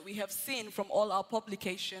results that we have seen from all our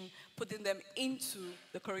publication, putting them into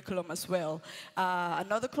the curriculum as well.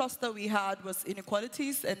 Another cluster we had was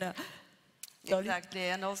inequalities, and exactly,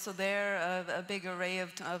 and also there a big array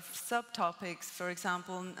of subtopics, for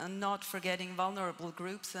example, not forgetting vulnerable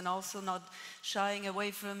groups, and also not shying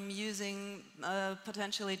away from using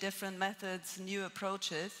potentially different methods, new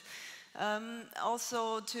approaches.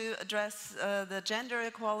 Also to address the gender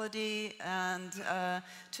equality and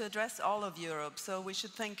to address all of Europe. So we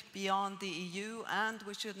should think beyond the EU, and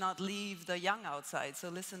we should not leave the young outside. So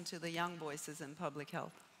listen to the young voices in public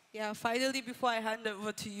health. Yeah, finally, before I hand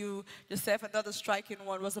over to you, Josep, another striking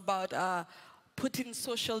one was about putting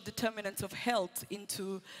social determinants of health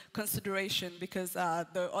into consideration, because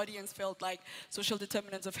the audience felt like social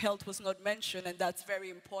determinants of health was not mentioned, and that's very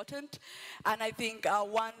important. And I think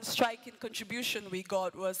one striking contribution we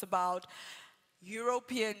got was about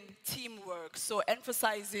European teamwork, so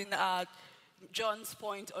emphasizing John's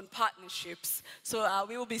point on partnerships. So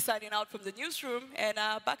we will be signing out from the newsroom, and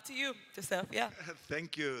back to you, Josep. Yeah.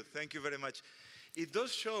 Thank you very much. It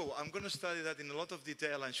does show, I'm going to study that in a lot of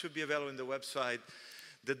detail and should be available on the website,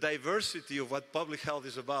 the diversity of what public health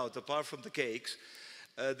is about, apart from the cakes.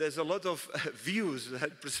 There's a lot of views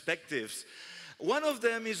and perspectives. One of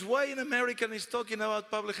them is why an American is talking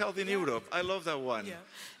about public health in Europe. I love that one. Yeah.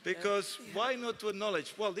 Because why not to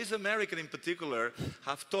acknowledge, well, this American in particular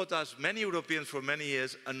have taught us, many Europeans for many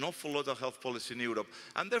years, an awful lot of health policy in Europe.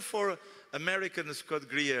 And therefore, American Scott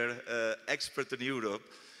Greer, expert in Europe,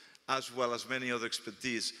 as well as many other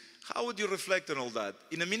expertise. How would you reflect on all that?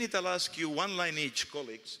 In a minute, I'll ask you one line each,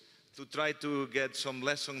 colleagues, to try to get some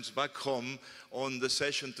lessons back home on the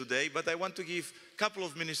session today. But I want to give a couple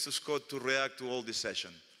of minutes to Scott to react to all this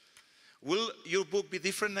session. Will your book be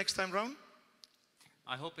different next time round?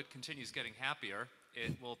 I hope it continues getting happier.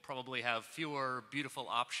 It will probably have fewer beautiful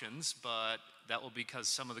options, but that will be because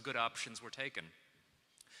some of the good options were taken.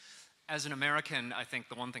 As an American, I think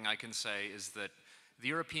the one thing I can say is that the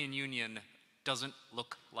European Union doesn't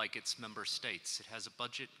look like its member states. It has a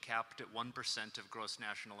budget capped at 1% of gross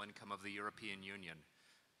national income of the European Union.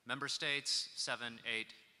 Member states, 7, 8,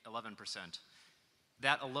 11%.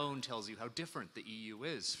 That alone tells you how different the EU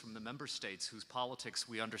is from the member states whose politics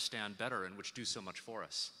we understand better and which do so much for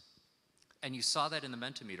us. And you saw that in the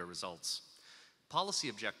Mentimeter results. Policy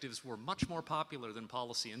objectives were much more popular than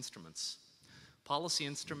policy instruments. Policy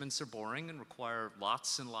instruments are boring and require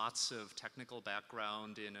lots and lots of technical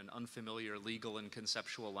background in an unfamiliar legal and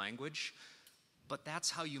conceptual language. But that's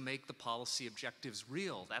how you make the policy objectives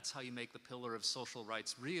real. That's how you make the pillar of social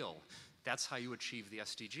rights real. That's how you achieve the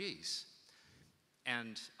SDGs.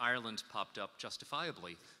 And Ireland popped up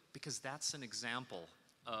justifiably, because that's an example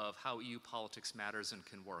of how EU politics matters and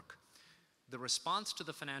can work. The response to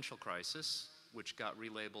the financial crisis, which got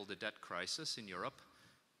relabeled a debt crisis in Europe,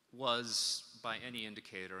 was, by any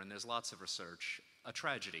indicator, and there's lots of research, a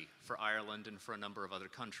tragedy for Ireland and for a number of other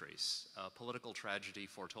countries, a political tragedy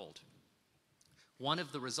foretold. One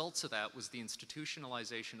of the results of that was the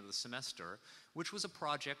institutionalization of the semester, which was a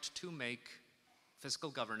project to make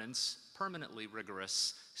fiscal governance permanently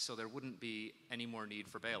rigorous so there wouldn't be any more need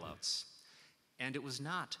for bailouts. And it was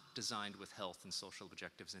not designed with health and social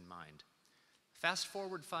objectives in mind. Fast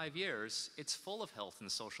forward 5 years, it's full of health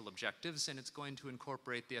and social objectives, and it's going to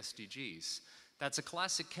incorporate the SDGs. That's a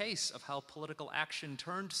classic case of how political action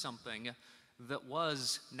turned something that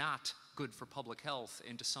was not good for public health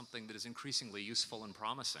into something that is increasingly useful and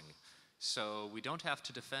promising. So we don't have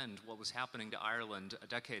to defend what was happening to Ireland a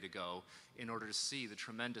decade ago in order to see the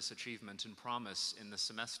tremendous achievement and promise in the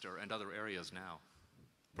semester and other areas now.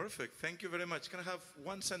 Perfect. Thank you very much. Can I have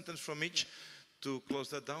one sentence from each to close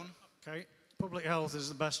that down? Okay. Public health is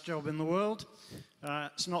the best job in the world.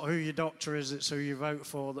 It's not who your doctor is, it's who you vote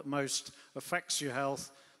for that most affects your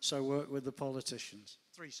health, so work with the politicians.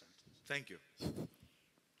 3 sentences. Thank you.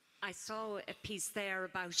 I saw a piece there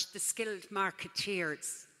about the skilled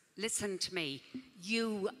marketeers. Listen to me,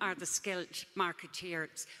 you are the skilled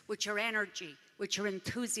marketeers with your energy, with your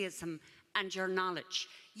enthusiasm and your knowledge.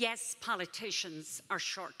 Yes, politicians are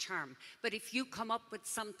short-term, but if you come up with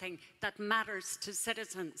something that matters to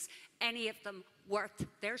citizens, any of them worth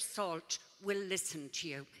their salt will listen to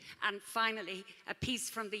you. And finally, a piece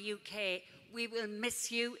from the UK, we will miss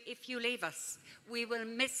you if you leave us. We will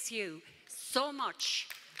miss you so much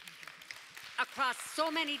across so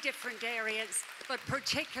many different areas, but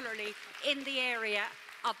particularly in the area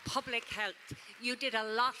of public health. You did a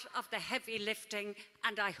lot of the heavy lifting,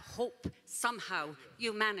 and I hope somehow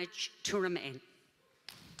you manage to remain.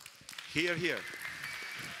 Hear, hear.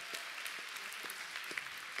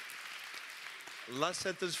 Last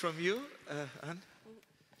sentence from you, Anne?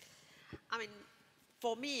 I mean,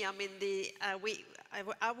 for me, I mean,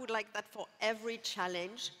 I would like that for every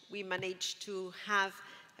challenge, we manage to have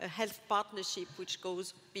a health partnership which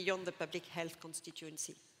goes beyond the public health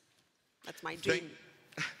constituency. That's my dream.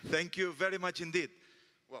 Thank you very much indeed.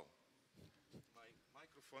 Well, my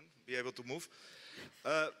microphone, be able to move.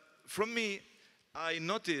 From me, I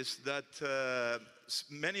noticed that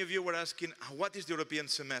many of you were asking, what is the European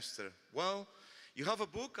semester? Well, you have a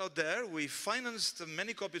book out there. We financed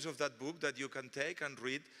many copies of that book that you can take and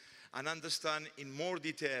read and understand in more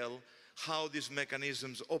detail how these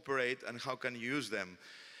mechanisms operate and how can you use them.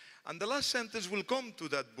 And the last sentence will come to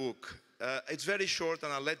that book. It's very short,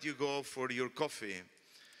 and I'll let you go for your coffee.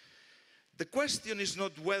 The question is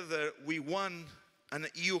not whether we want an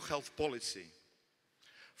EU health policy.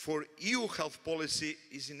 For EU health policy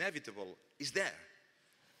is inevitable, is there,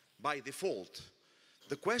 by default.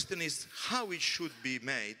 The question is how it should be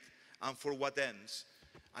made and for what ends.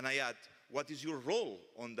 And I add, what is your role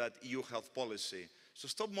on that EU health policy? So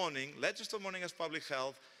stop mourning, let's stop mourning as public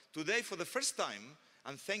health. Today, for the first time,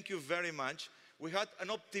 and thank you very much, we had an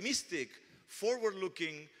optimistic,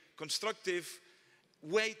 forward-looking, constructive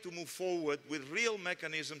way to move forward with real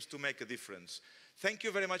mechanisms to make a difference. Thank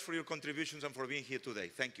you very much for your contributions and for being here today.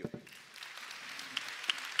 Thank you.